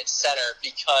second unit center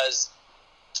because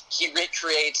he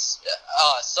recreates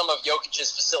some of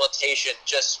Jokic's facilitation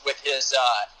just with his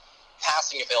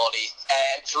passing ability,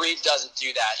 and Faried doesn't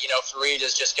do that. Faried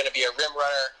is just going to be a rim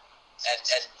runner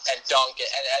and dunk,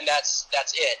 and that's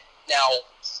it. Now,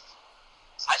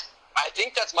 I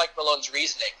think that's Mike Malone's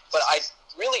reasoning, but I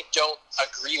really don't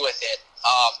agree with it.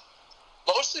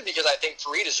 Mostly because I think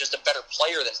Faried is just a better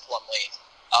player than Plumlee.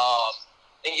 I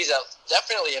think he's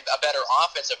definitely a better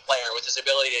offensive player with his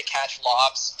ability to catch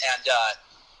lobs and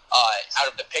out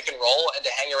of the pick and roll and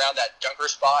to hang around that dunker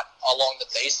spot along the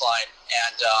baseline.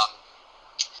 And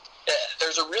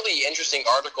there's a really interesting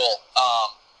article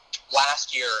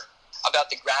last year about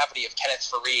the gravity of Kenneth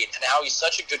Faried and how he's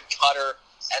such a good cutter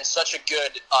and such a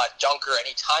good dunker, and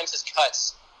he times his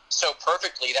cuts so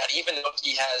perfectly that even though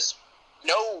he has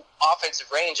no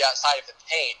offensive range outside of the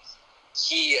paint,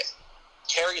 he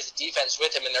carries the defense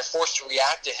with him, and they're forced to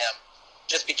react to him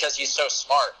just because he's so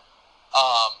smart.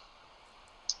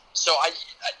 So I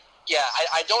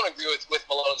don't agree with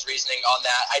Malone's reasoning on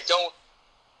that. I don't.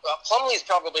 Plumlee is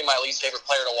probably my least favorite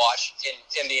player to watch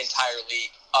in the entire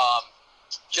league.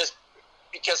 Just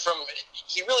because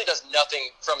he really does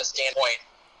nothing from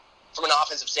an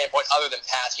offensive standpoint other than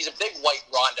pass. He's a big white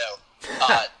Rondo.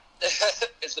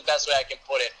 Is the best way I can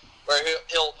put it. Where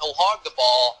he'll hog the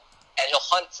ball and he'll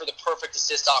hunt for the perfect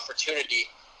assist opportunity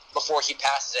before he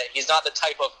passes it. He's not the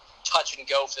type of touch and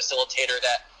go facilitator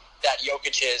that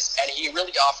Jokic is, and he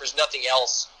really offers nothing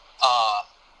else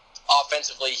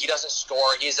offensively. He doesn't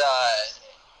score. He's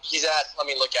at, let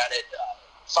me look at it,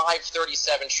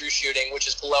 537 true shooting, which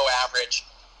is below average.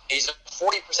 He's a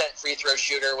 40% free throw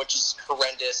shooter, which is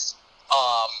horrendous.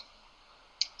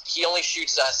 He only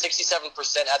shoots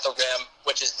 67% at the rim,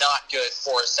 which is not good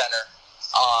for a center.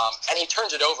 And he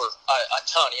turns it over a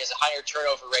ton. He has a higher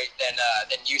turnover rate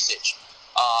than usage.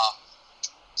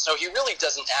 So he really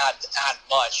doesn't add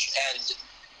much. And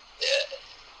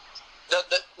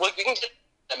we can get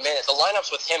in a minute. The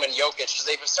lineups with him and Jokic, because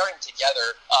they've been starting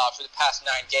together for the past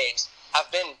 9 games,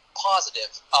 have been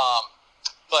positive.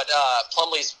 But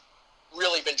Plumlee's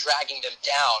really been dragging them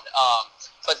down.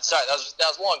 But sorry, that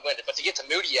was long-winded. But to get to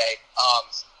Moutier,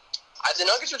 the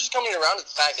Nuggets are just coming around to the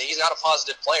fact that he's not a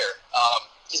positive player.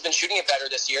 He's been shooting it better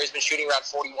this year. He's been shooting around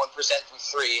 41% from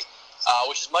three,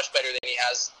 which is much better than he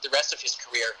has the rest of his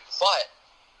career. But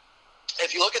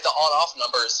if you look at the on-off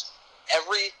numbers,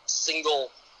 every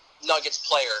single Nuggets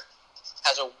player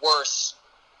has a worse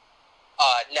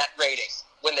net rating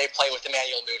when they play with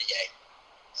Emmanuel Moutier.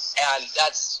 And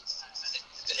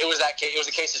it was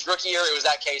the case his rookie year, it was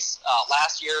that case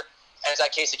last year, and it's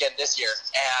that case again this year.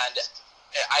 And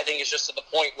I think it's just to the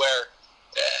point where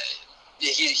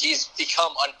he's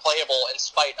become unplayable in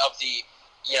spite of the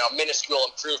minuscule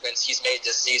improvements he's made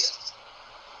this season.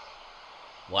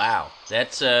 Wow,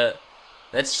 that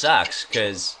sucks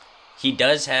because he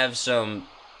does have some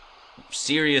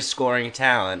serious scoring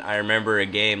talent. I remember a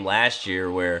game last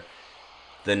year where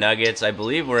the Nuggets, I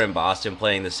believe, were in Boston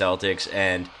playing the Celtics,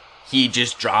 and he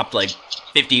just dropped like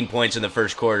 15 points in the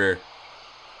first quarter,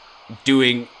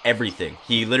 doing everything.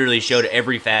 He literally showed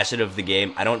every facet of the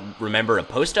game. I don't remember a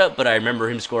post-up, but I remember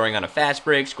him scoring on a fast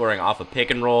break, scoring off a pick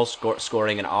and roll,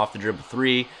 scoring an off-the-dribble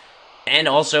three, and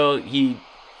also he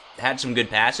had some good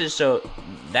passes. So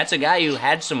that's a guy who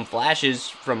had some flashes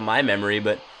from my memory,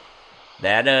 but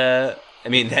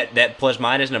that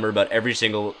plus-minus number about every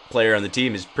single player on the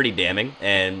team is pretty damning,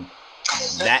 and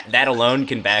that alone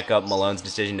can back up Malone's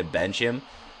decision to bench him.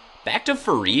 Back to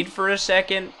Fareed for a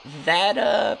second.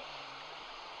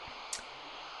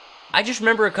 I just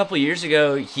remember a couple years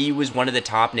ago, he was one of the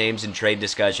top names in trade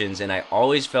discussions, and I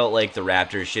always felt like the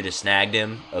Raptors should have snagged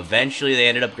him. Eventually, they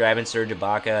ended up grabbing Serge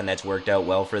Ibaka, and that's worked out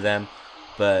well for them.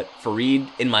 But Fareed,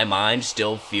 in my mind,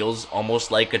 still feels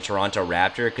almost like a Toronto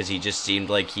Raptor because he just seemed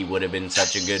like he would have been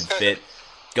such a good fit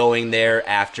going there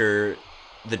after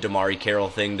the DeMar Carroll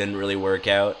thing didn't really work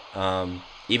out.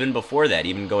 Even before that,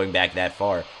 even going back that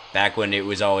far, back when it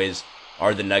was always,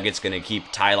 are the Nuggets going to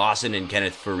keep Ty Lawson and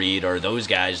Kenneth Fareed? Are those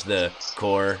guys the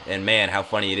core? And man, how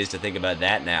funny it is to think about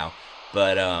that now.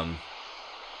 But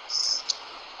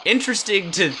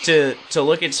interesting to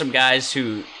look at some guys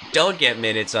who don't get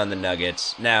minutes on the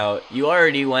Nuggets. Now, you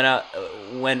already went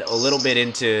a little bit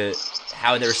into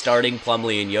how they're starting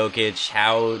Plumlee and Jokic,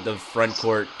 how the front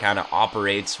court kind of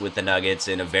operates with the Nuggets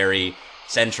in a very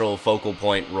central focal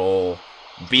point role,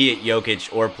 be it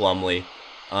Jokic or Plumlee,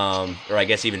 or I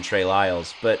guess even Trey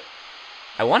Lyles. But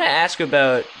I want to ask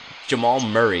about Jamal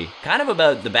Murray, kind of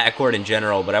about the backcourt in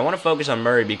general, but I want to focus on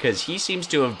Murray because he seems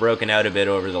to have broken out a bit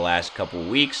over the last couple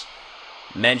weeks.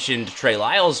 Mentioned Trey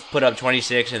Lyles put up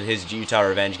 26 in his Utah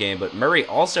revenge game, but Murray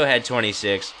also had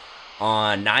 26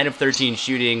 on 9 of 13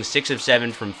 shooting, 6 of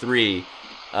 7 from 3.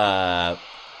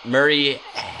 Murray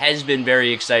has been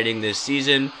very exciting this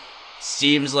season.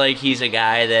 Seems like he's a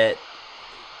guy that,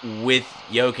 with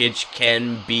Jokic,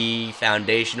 can be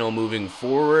foundational moving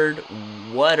forward.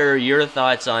 What are your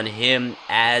thoughts on him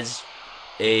as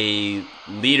a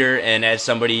leader and as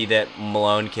somebody that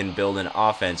Malone can build an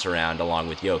offense around along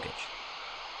with Jokic?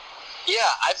 Yeah,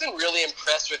 I've been really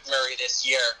impressed with Murray this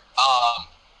year.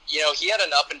 He had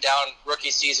an up and down rookie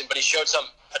season, but he showed some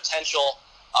potential.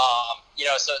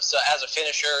 So as a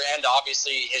finisher, and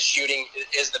obviously his shooting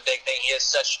is the big thing. He has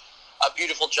such a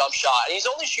beautiful jump shot, and he's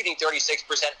only shooting 36%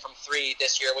 from three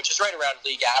this year, which is right around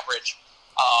league average.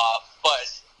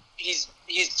 But he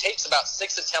takes about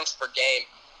 6 attempts per game,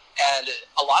 and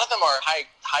a lot of them are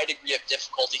high degree of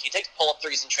difficulty. He takes pull-up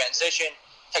threes in transition,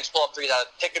 takes pull-up threes out of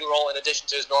pick and roll in addition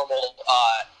to his normal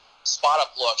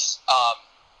spot-up looks.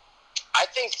 I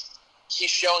think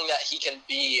he's showing that he can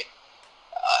be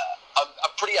a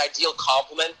pretty ideal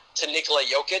complement to Nikola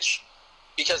Jokic,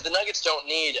 because the Nuggets don't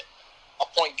need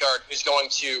a point guard who's going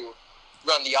to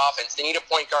run the offense. They need a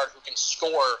point guard who can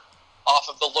score off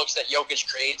of the looks that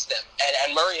Jokic creates them.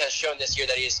 And Murray has shown this year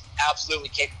that he is absolutely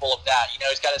capable of that.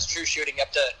 He's got his true shooting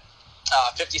up to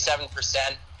 57%.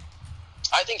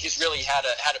 I think he's really had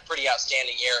a pretty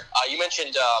outstanding year. You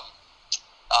mentioned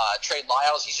Trey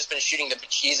Lyles. He's just been shooting the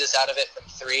bejesus out of it from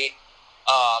three.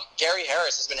 Gary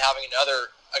Harris has been having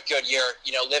a good year,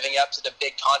 living up to the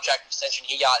big contract extension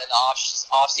he got in the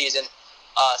off season.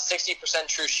 60%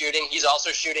 true shooting. He's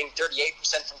also shooting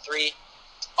 38% from three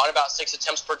on about 6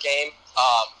 attempts per game.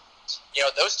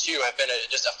 Those two have been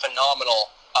just a phenomenal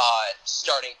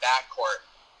starting backcourt.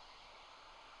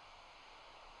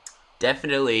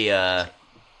 Definitely,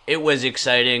 it was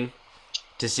exciting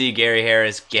to see Gary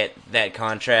Harris get that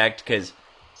contract because it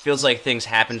feels like things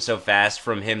happened so fast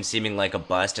from him seeming like a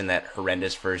bust in that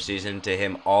horrendous first season to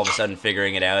him all of a sudden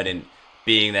figuring it out and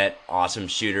being that awesome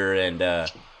shooter, and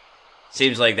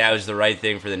seems like that was the right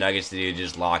thing for the Nuggets to do,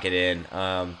 just lock it in.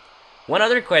 One One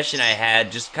other question I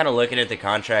had, just kind of looking at the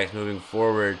contracts moving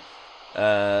forward,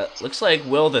 looks like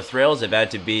Will the Thrill's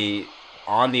about to be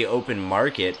on the open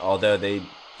market, although they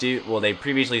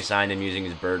previously signed him using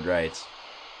his bird rights.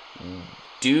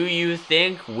 Do you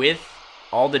think with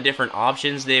all the different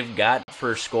options they've got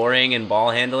for scoring and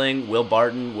ball handling, Will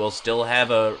Barton will still have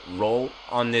a role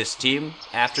on this team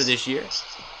after this year?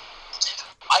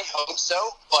 I hope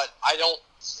so, but I don't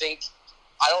think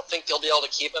they'll be able to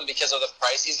keep him because of the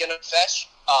price he's going to fetch.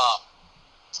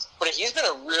 But he's been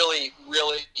a really,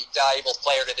 really valuable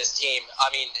player to this team.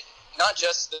 I mean, not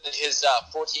just his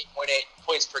 14.8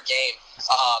 points per game,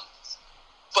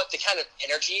 but the kind of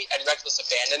energy and reckless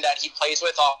abandon that he plays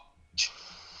with.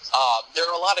 There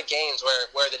are a lot of games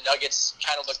where the Nuggets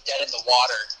kind of look dead in the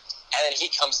water, and then he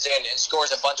comes in and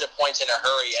scores a bunch of points in a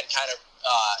hurry and kind of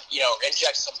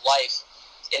injects some life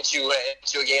into a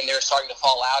game they were starting to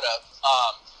fall out of.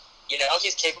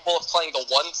 He's capable of playing the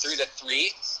 1 through the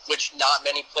 3, which not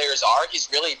many players are. He's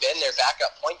really been their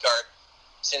backup point guard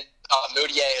since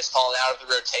Moutier has fallen out of the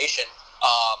rotation.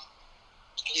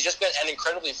 He's just been an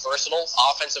incredibly versatile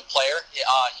offensive player. He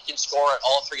can score at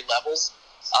all 3 levels.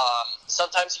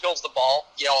 Sometimes he holds the ball,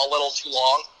 a little too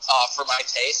long for my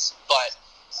taste, but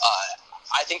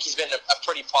I think he's been a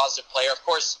pretty positive player. Of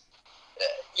course,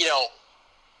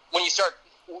 when you start,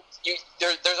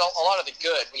 there's a lot of the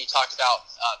good when you talk about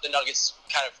the Nuggets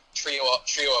kind of trio of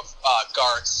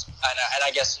guards, and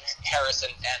I guess Harris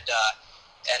and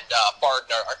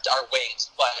Barton are wings,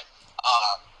 but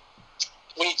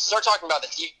when you start talking about the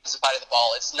defensive side of the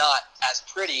ball, it's not as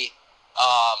pretty.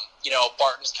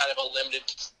 Barton's kind of a limited.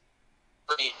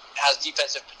 He has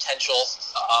defensive potential,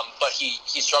 but he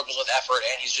struggles with effort,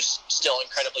 and he's just still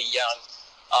incredibly young.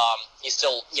 He's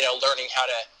still learning how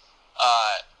to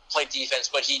play defense,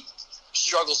 but he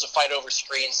struggles to fight over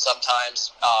screens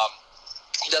sometimes.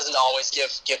 He doesn't always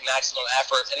give maximum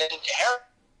effort, and then Harris,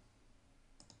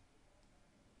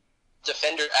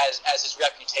 defender as his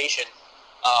reputation.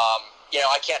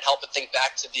 I can't help but think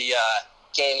back to the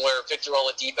game where Victor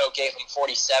Oladipo gave him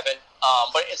 47.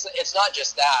 But it's not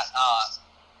just that.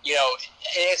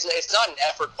 It's not an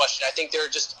effort question. I think there are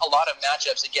just a lot of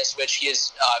matchups against which he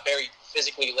is very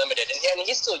physically limited, and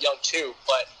he's still young too.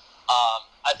 But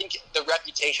I think the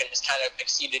reputation has kind of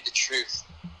exceeded the truth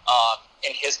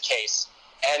in his case.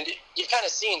 And you've kind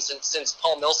of seen since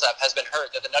Paul Millsap has been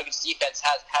hurt that the Nuggets defense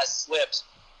has slipped,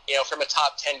 from a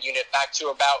top 10 unit back to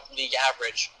about league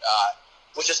average,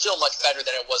 which is still much better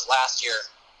than it was last year.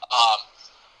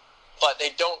 But they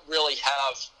don't really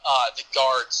have the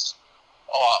guards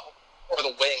or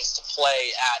the wings to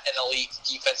play at an elite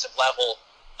defensive level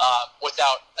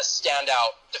without a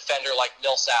standout defender like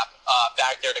Millsap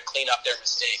back there to clean up their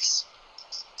mistakes.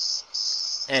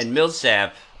 And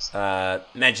Millsap,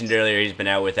 mentioned earlier, he's been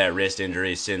out with that wrist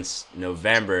injury since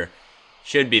November.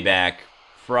 Should be back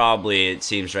probably, it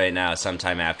seems right now,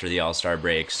 sometime after the All-Star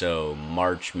break. So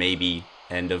March, maybe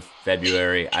end of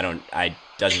February.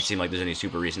 Doesn't seem like there's any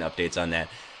super recent updates on that.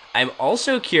 I'm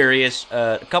also curious,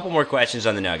 a couple more questions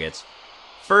on the Nuggets.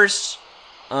 First,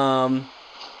 they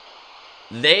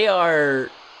are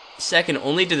second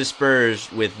only to the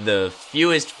Spurs with the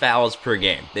fewest fouls per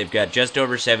game. They've got just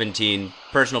over 17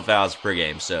 personal fouls per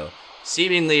game, so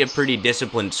seemingly a pretty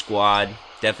disciplined squad.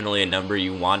 Definitely a number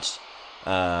you want.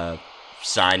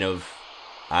 Sign of,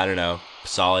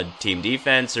 solid team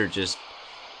defense or just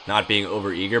not being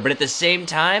overeager. But at the same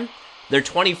time, they're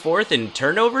 24th in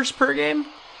turnovers per game,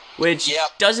 which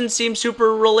doesn't seem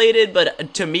super related,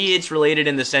 but to me it's related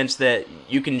in the sense that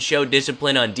you can show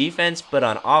discipline on defense, but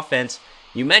on offense,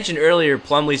 you mentioned earlier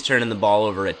Plumlee's turning the ball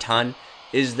over a ton.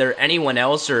 Is there anyone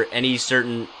else or any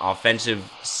certain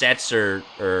offensive sets or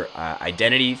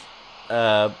identity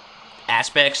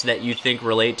aspects that you think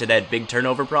relate to that big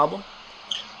turnover problem?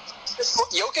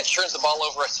 Jokic turns the ball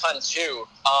over a ton too.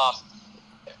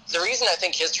 The reason I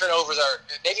think his turnovers are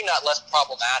maybe not less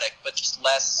problematic, but just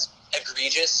less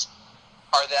egregious,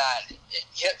 are that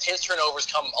his turnovers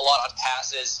come a lot on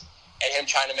passes and him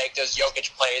trying to make those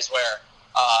Jokic plays where,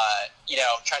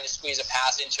 trying to squeeze a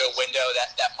pass into a window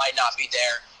that might not be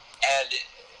there. And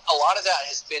a lot of that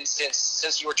has been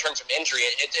since he returned from injury.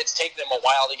 It's taken him a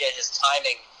while to get his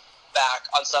timing back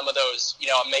on some of those,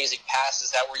 amazing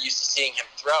passes that we're used to seeing him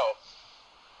throw.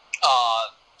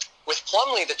 With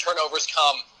Plumlee, the turnovers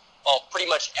come pretty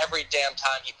much every damn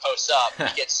time he posts up. He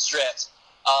gets stripped.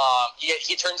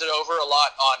 He turns it over a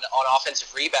lot on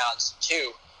offensive rebounds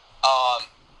too.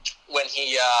 When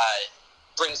he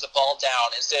brings the ball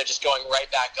down instead of just going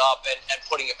right back up and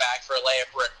putting it back for a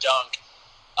layup or a dunk.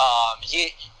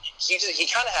 He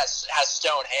kind of has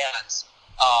stone hands.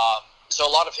 So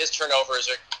a lot of his turnovers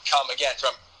come again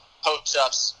from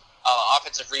post-ups,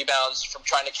 offensive rebounds from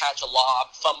trying to catch a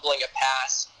lob, fumbling a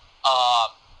pass.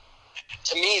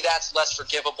 To me, that's less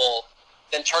forgivable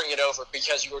than turning it over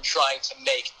because you were trying to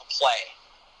make a play.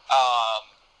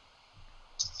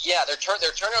 Yeah, their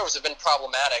turnovers have been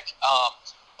problematic.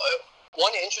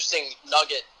 One interesting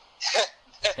nugget,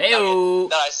 Heyo.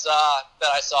 that I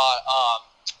saw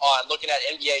on looking at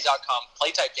NBA.com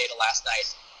playtype data last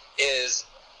night is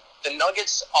the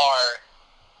Nuggets are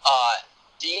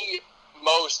the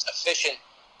most efficient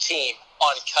team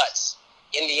on cuts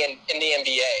in the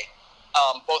NBA,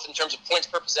 both in terms of points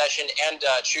per possession and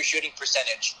true shooting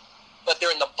percentage. But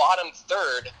they're in the bottom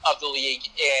third of the league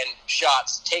in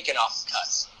shots taken off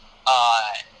cuts,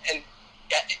 and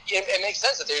it makes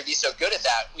sense that they would be so good at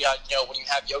that. When you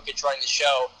have Jokic running the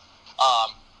show,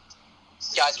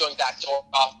 guys going back door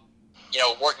off,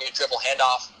 working a dribble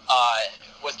handoff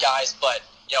with guys, but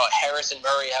Harris and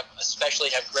Murray have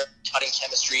great cutting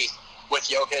chemistry with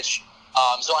Jokic.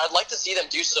 So I'd like to see them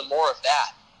do some more of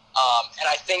that. And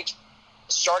I think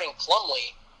starting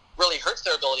Plumlee really hurts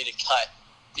their ability to cut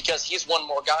because he's one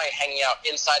more guy hanging out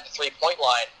inside the three-point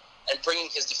line and bringing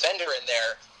his defender in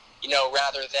there,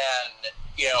 rather than,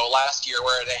 last year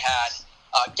where they had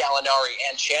Gallinari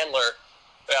and Chandler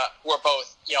who are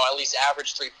both, at least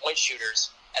average three-point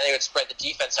shooters, and they would spread the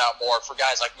defense out more for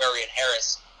guys like Murray and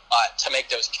Harris to make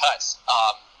those cuts.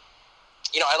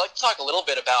 I'd like to talk a little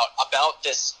bit about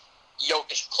this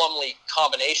Jokic-Plumlee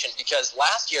combination because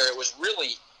last year it was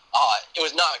really it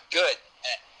was not good.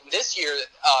 This year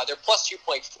they're plus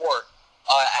 2.4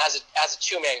 as a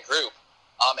two-man group.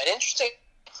 And interesting,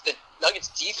 the Nuggets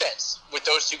defense with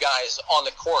those two guys on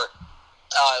the court,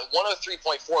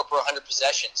 103.4 per 100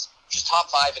 possessions, which is top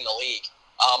 5 in the league.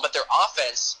 But their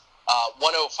offense,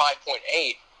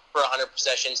 105.8 per 100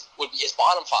 possessions, is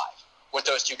bottom 5 with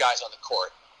those two guys on the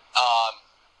court.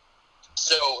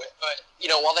 So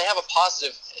while they have a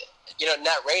positive,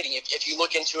 net rating, if you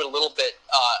look into it a little bit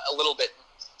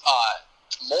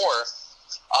more,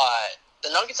 the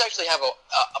Nuggets actually have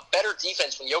a better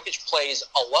defense when Jokic plays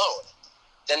alone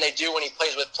than they do when he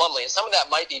plays with Plumlee. And some of that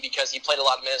might be because he played a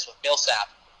lot of minutes with Millsap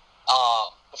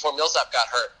before Millsap got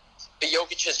hurt. But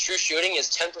Jokic's true shooting is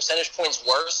 10 percentage points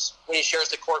worse when he shares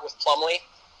the court with Plumlee.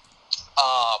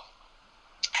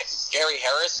 Gary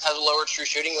Harris has a lower true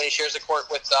shooting when he shares the court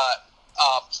with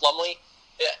Plumlee.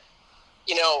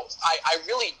 I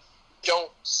really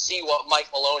don't see what Mike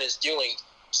Malone is doing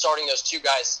starting those two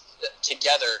guys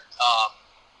together,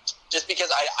 just because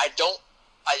I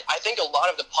think a lot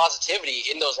of the positivity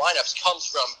in those lineups comes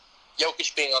from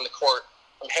Jokic being on the court,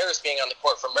 from Harris being on the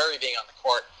court, from Murray being on the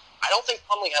court. I don't think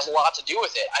Plumlee has a lot to do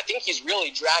with it. I think he's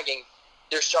really dragging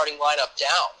their starting lineup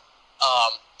down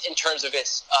in terms of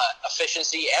its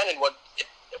efficiency and in what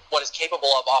it's capable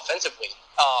of offensively.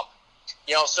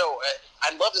 So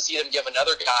I'd love to see them give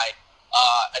another guy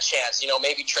a chance.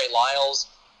 Maybe Trey Lyles,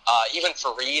 even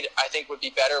Fareed, I think would be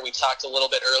better. We talked a little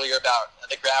bit earlier about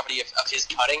the gravity of his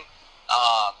cutting.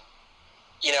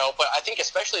 But I think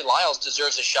especially Lyles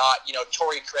deserves a shot.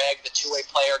 Torrey Craig, the two-way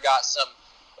player, got some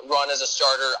run as a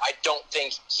starter. I don't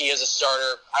think he is a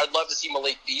starter. I would love to see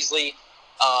Malik Beasley,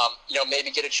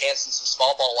 maybe get a chance in some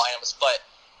small ball lineups. But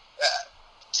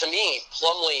to me,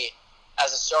 Plumlee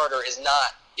as a starter is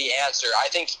not the answer. I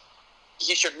think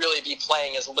he should really be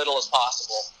playing as little as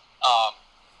possible.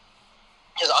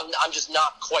 Because I'm just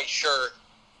not quite sure,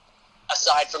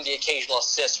 aside from the occasional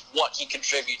assist, what he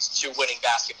contributes to winning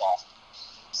basketball.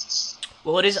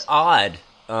 Well, it is odd.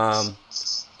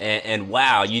 And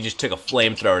wow, you just took a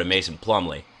flamethrower to Mason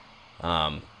Plumlee.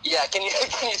 Yeah, can you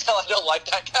tell I don't like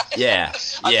that guy? Yeah,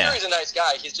 I'm sure he's a nice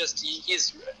guy. He's just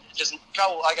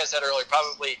probably, like I said earlier,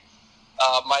 probably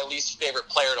my least favorite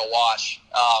player to watch.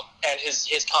 And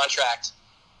his contract,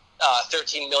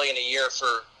 $13 million a year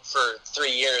for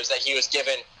 3 years that he was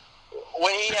given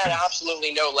when he had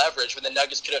absolutely no leverage, when the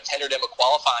Nuggets could have tendered him a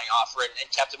qualifying offer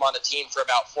and kept him on the team for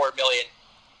about $4 million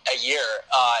a year.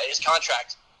 His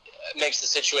contract makes the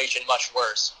situation much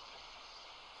worse.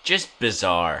 Just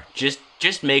bizarre.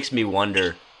 Just makes me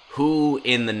wonder who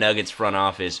in the Nuggets front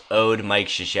office owed Mike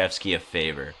Krzyzewski a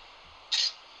favor.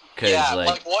 Yeah,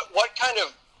 like what kind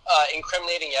of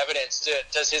incriminating evidence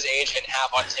does his agent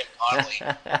have on Tim Connolly?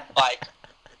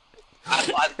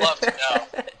 I'd love to know.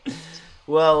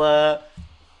 Well,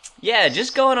 yeah,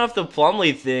 just going off the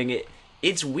Plumlee thing,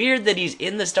 it's weird that he's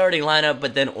in the starting lineup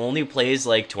but then only plays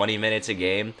like 20 minutes a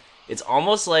game. It's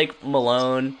almost like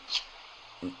Malone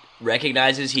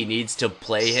recognizes he needs to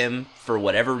play him for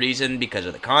whatever reason, because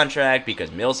of the contract,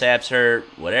 because Millsap's hurt,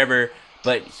 whatever,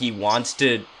 but he wants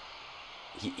to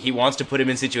put him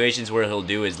in situations where he'll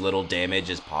do as little damage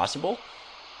as possible.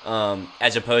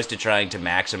 as opposed to trying to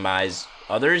maximize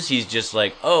others. He's just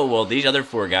like, oh, well, these other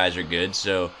four guys are good,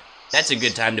 so that's a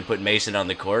good time to put Mason on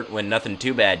the court when nothing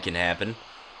too bad can happen.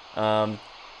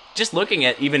 Just looking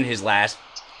at even his last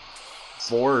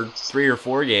 3 or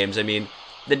 4 games, I mean,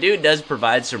 the dude does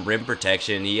provide some rim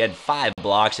protection. He had 5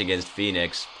 blocks against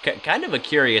Phoenix. Kind of a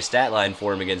curious stat line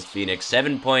for him against Phoenix.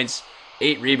 7 points,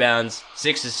 8 rebounds,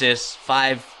 6 assists,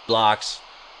 5 blocks.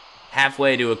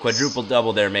 Halfway to a quadruple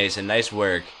double there, Mason. Nice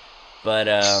work. But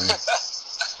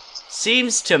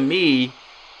seems to me,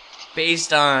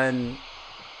 based on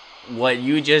what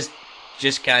you just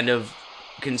kind of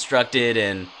constructed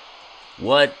and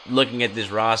what looking at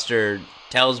this roster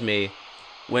tells me,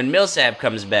 when Millsap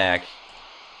comes back,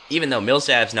 even though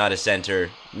Millsap's not a center,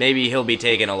 maybe he'll be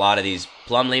taking a lot of these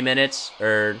Plumlee minutes,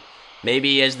 or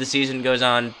maybe as the season goes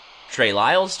on, Trey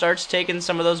Lyles starts taking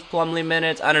some of those Plumlee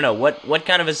minutes. I don't know. What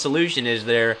kind of a solution is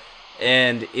there,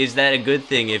 and is that a good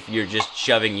thing if you're just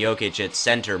shoving Jokic at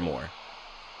center more?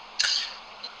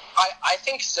 I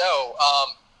think so.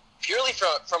 Purely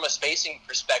from a spacing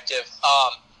perspective,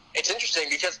 it's interesting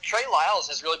because Trey Lyles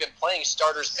has really been playing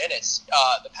starters minutes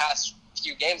the past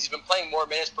few games. He's been playing more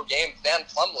minutes per game than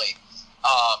Plumlee.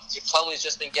 Plumlee's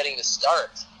just been getting the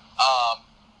start.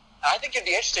 I think it'd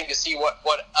be interesting to see what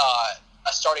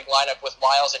a starting lineup with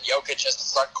Lyles and Jokic as the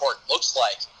front court looks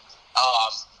like.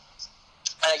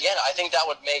 And again, I think that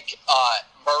would make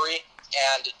Murray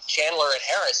and Chandler and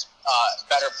Harris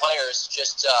better players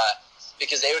just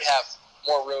because they would have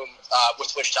more room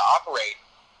with which to operate.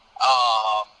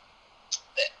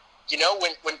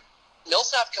 When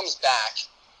Millsap comes back,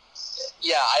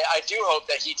 yeah, I do hope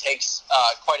that he takes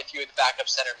quite a few of the backup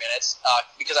center minutes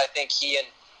because I think he and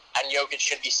Jokic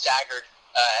should be staggered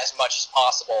as much as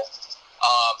possible.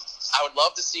 I would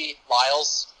love to see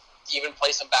Lyles even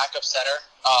play some backup center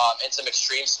in some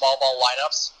extreme small ball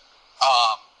lineups.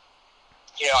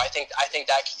 I think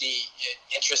that could be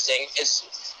interesting.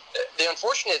 It's the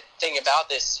unfortunate thing about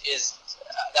this is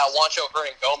that Juancho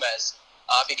Hernan-Gomez,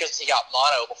 because he got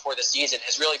mono before the season,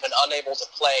 has really been unable to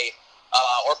play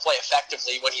or play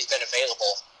effectively when he's been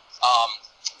available.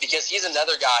 Because he's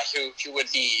another guy who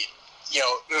would be,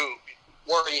 who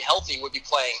were he healthy would be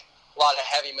playing a lot of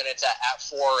heavy minutes at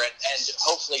 4 and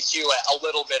hopefully too a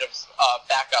little bit of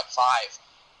backup 5.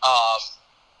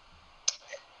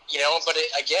 But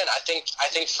again, I think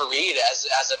Fareed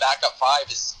as a backup 5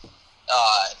 is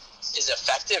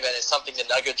effective and is something the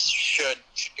Nuggets should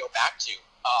go back to.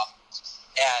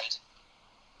 And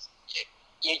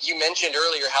you mentioned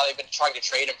earlier how they've been trying to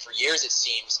trade him for years. It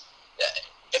seems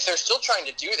if they're still trying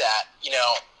to do that,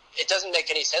 it doesn't make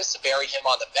any sense to bury him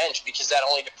on the bench because that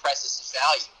only depresses his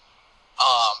value.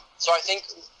 So I think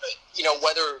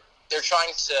whether they're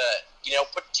trying to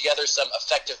put together some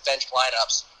effective bench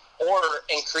lineups or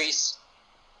increase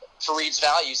Fareed's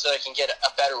value so they can get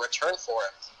a better return for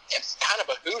him, it kind of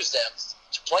behooves them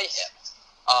to play him.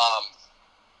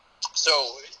 So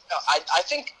I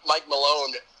think Mike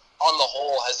Malone, on the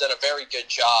whole, has done a very good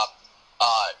job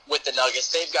with the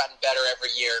Nuggets. They've gotten better every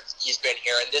year he's been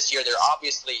here, and this year they're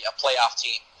obviously a playoff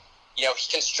team. He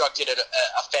constructed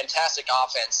a fantastic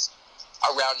offense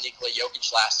around Nikola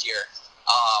Jokic last year.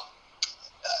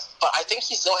 But I think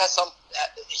he still has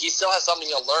something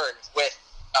to learn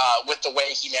with the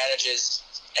way he manages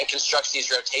and constructs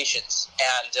these rotations.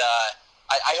 And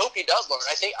I hope he does learn.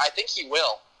 I think he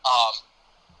will.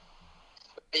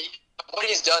 What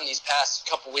he's done these past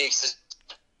couple weeks is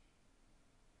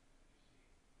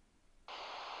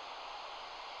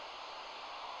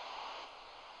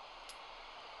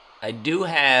I do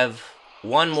have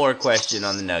one more question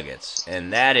on the Nuggets,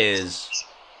 and that is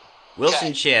Wilson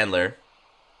okay. Chandler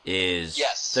is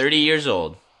Yes. 30 years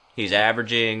old. He's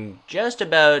averaging just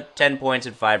about 10 points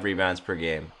and 5 rebounds per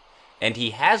game. And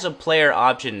he has a player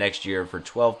option next year for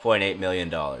 $12.8 million.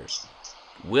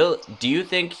 Do you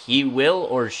think he will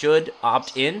or should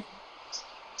opt in?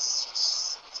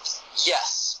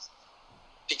 Yes,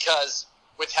 because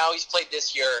with how he's played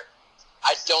this year,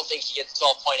 I don't think he gets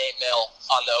 12.8 mil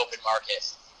on the open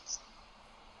market.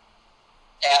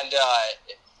 And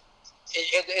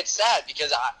it's sad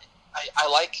because I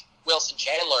like Wilson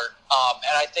Chandler,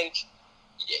 and I think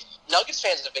Nuggets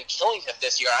fans have been killing him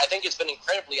this year. I think it's been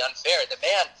incredibly unfair. The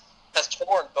man has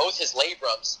torn both his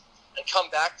labrums and come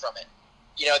back from it.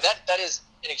 That is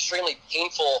an extremely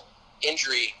painful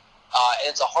injury, and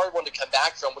it's a hard one to come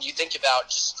back from when you think about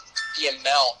just the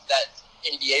amount that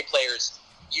NBA players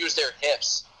use their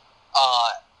hips.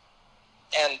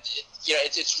 And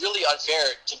it's really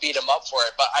unfair to beat him up for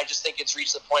it, but I just think it's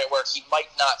reached the point where he might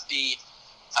not be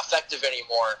effective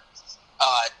anymore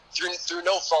through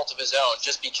no fault of his own,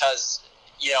 just because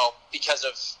because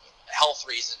of health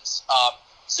reasons.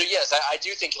 So yes, I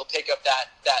do think he'll pick up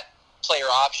that player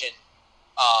option.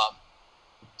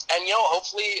 And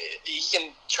hopefully he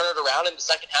can turn it around in the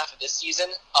second half of this season.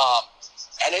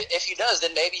 And if he does,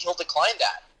 then maybe he'll decline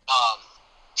that.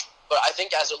 But I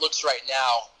think as it looks right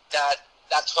now, that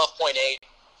 12.8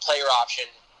 player option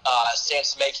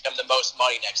stands to make him the most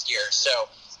money next year. So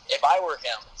if I were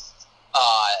him,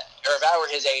 or if I were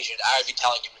his agent, I would be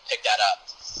telling him to pick that up.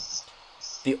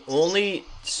 The only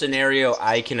scenario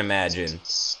I can imagine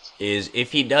is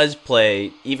if he does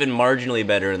play even marginally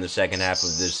better in the second half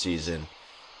of this season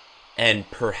and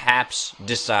perhaps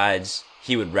decides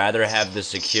he would rather have the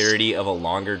security of a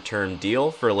longer-term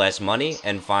deal for less money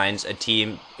and finds a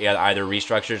team, either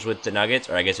restructures with the Nuggets,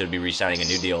 or I guess it would be re-signing a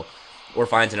new deal, or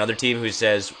finds another team who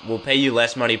says, we'll pay you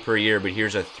less money per year, but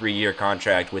here's a 3-year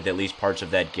contract with at least parts of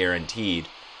that guaranteed.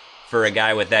 For a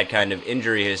guy with that kind of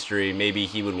injury history, maybe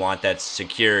he would want that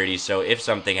security, so if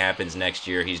something happens next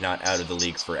year, he's not out of the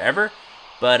league forever.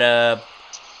 But,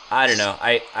 I don't know.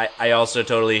 I also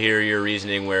totally hear your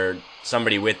reasoning where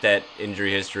somebody with that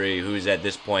injury history who's at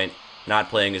this point not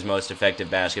playing his most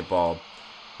effective basketball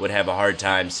would have a hard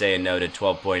time saying no to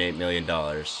 $12.8 million.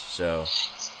 So,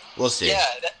 we'll see. Yeah,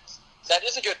 that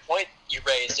is a good point you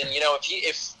raised. And,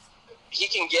 if he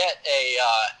can get a...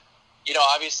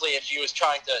 obviously, if he was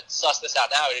trying to suss this out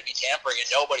now, it'd be tampering, and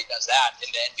nobody does that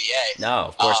in the NBA. No,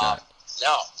 of course not.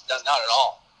 No, not at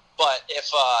all. But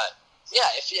if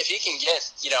he can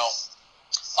get,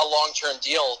 a long-term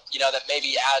deal, that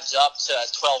maybe adds up to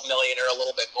 $12 million or a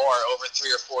little bit more over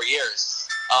 3 or 4 years,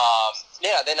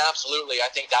 then absolutely, I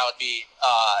think that would be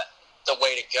the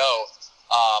way to go.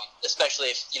 Especially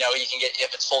if he can get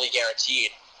if it's fully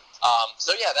guaranteed.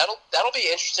 That'll be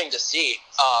interesting to see.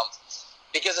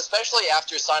 Because especially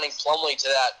after signing Plumlee to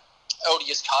that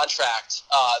odious contract,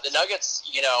 the Nuggets,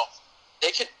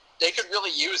 they could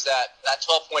really use that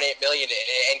 $12.8 million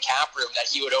in cap room that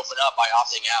he would open up by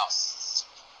opting out.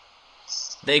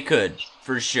 They could,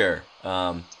 for sure.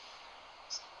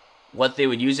 What they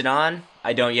would use it on,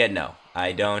 I don't yet know.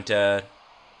 I'm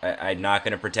not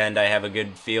going to pretend I have a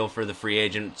good feel for the free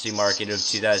agency market of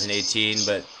 2018,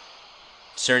 but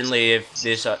certainly if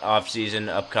this offseason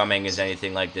upcoming is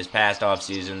anything like this past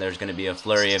offseason, there's going to be a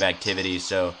flurry of activity,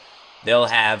 so they'll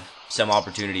have some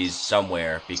opportunities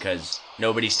somewhere because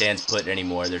nobody stands put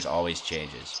anymore. There's always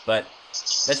changes. But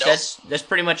that's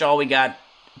pretty much all we got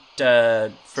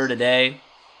for today.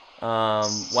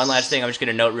 One last thing I'm just going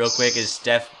to note real quick is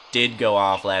Steph did go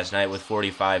off last night with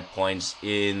 45 points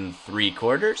in 3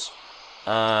 quarters.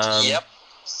 Yep.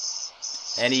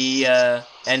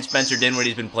 And Spencer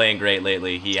Dinwiddie's been playing great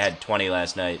lately. He had 20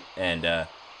 last night, and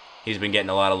he's been getting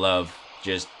a lot of love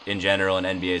just in general in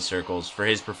NBA circles for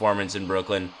his performance in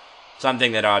Brooklyn.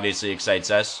 Something that obviously excites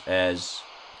us as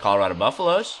Colorado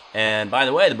Buffaloes. And by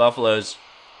the way, the Buffaloes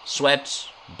swept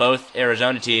both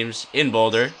Arizona teams in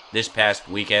Boulder this past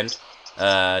weekend,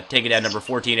 taking down number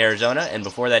 14 Arizona, and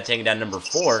before that taking down number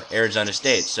 4 Arizona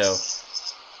State. So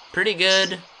pretty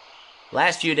good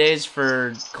last few days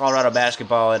for Colorado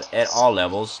basketball at all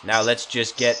levels. Now let's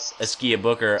just get Askia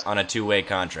Booker on a 2-way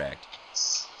contract.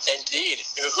 Indeed.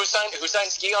 Who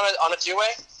signed Ski on a 2-way?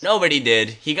 Nobody did.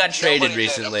 He got traded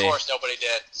recently. Of course nobody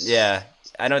did. Yeah,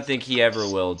 I don't think he ever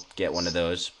will get one of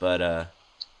those, but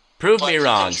prove me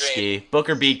wrong, Ski.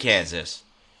 Booker beat Kansas.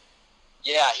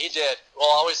 Yeah, he did. We'll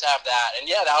always have that. And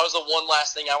yeah, that was the one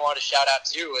last thing I wanted to shout out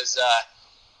too is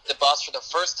the Bucks for the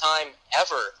first time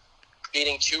ever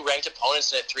beating 2 ranked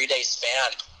opponents in a 3-day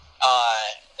span.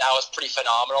 That was pretty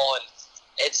phenomenal. And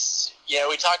it's,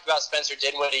 we talked about Spencer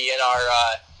Dinwiddie in our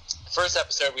first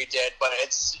episode we did, but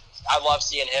I love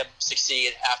seeing him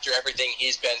succeed after everything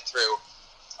he's been through.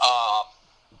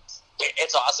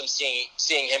 It's awesome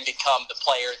seeing him become the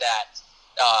player that,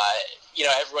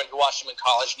 everyone who watched him in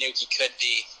college knew he could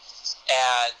be.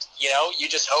 And, you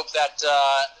just hope that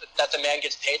the man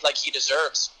gets paid like he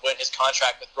deserves when his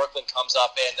contract with Brooklyn comes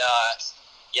up in,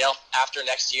 after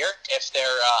next year. If they're,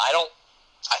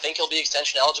 I think he'll be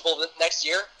extension eligible next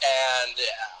year. And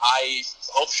I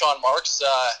hope Sean Marks,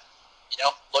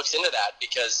 looks into that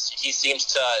because he seems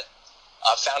to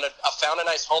found a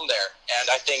nice home there. And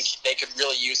I think they could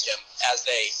really use him as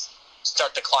they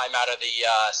start to climb out of the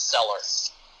cellar.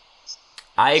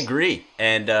 I agree,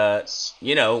 and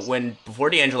before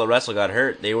D'Angelo Russell got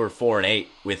hurt, they were 4-8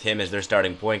 with him as their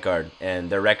starting point guard, and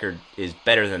their record is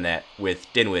better than that with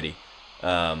Dinwiddie,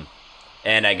 and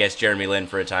I guess Jeremy Lin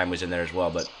for a time was in there as well.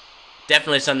 But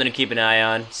definitely something to keep an eye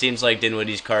on. Seems like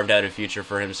Dinwiddie's carved out a future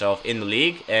for himself in the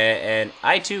league, and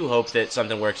I too hope that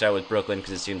something works out with Brooklyn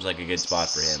because it seems like a good spot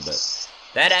for him. But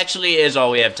that actually is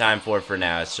all we have time for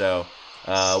now. So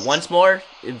Once more,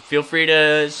 feel free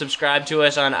to subscribe to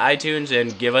us on iTunes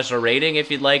and give us a rating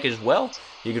if you'd like as well.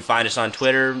 You can find us on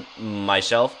Twitter,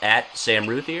 myself at Sam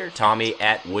Routhier, Tommy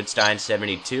at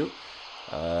Woodstein72.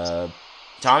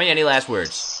 Tommy, any last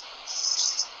words?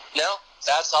 No,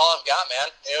 that's all I've got, man.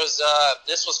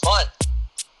 This was fun.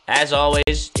 As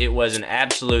always, it was an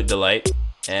absolute delight,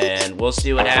 and we'll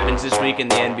see what happens this week in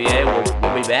the NBA.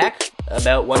 We'll be back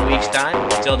about 1 week's time.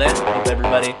 Until then, hope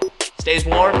everybody stays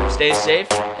warm, stays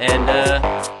safe, and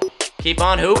keep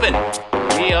on hooping.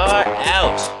 We are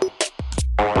out.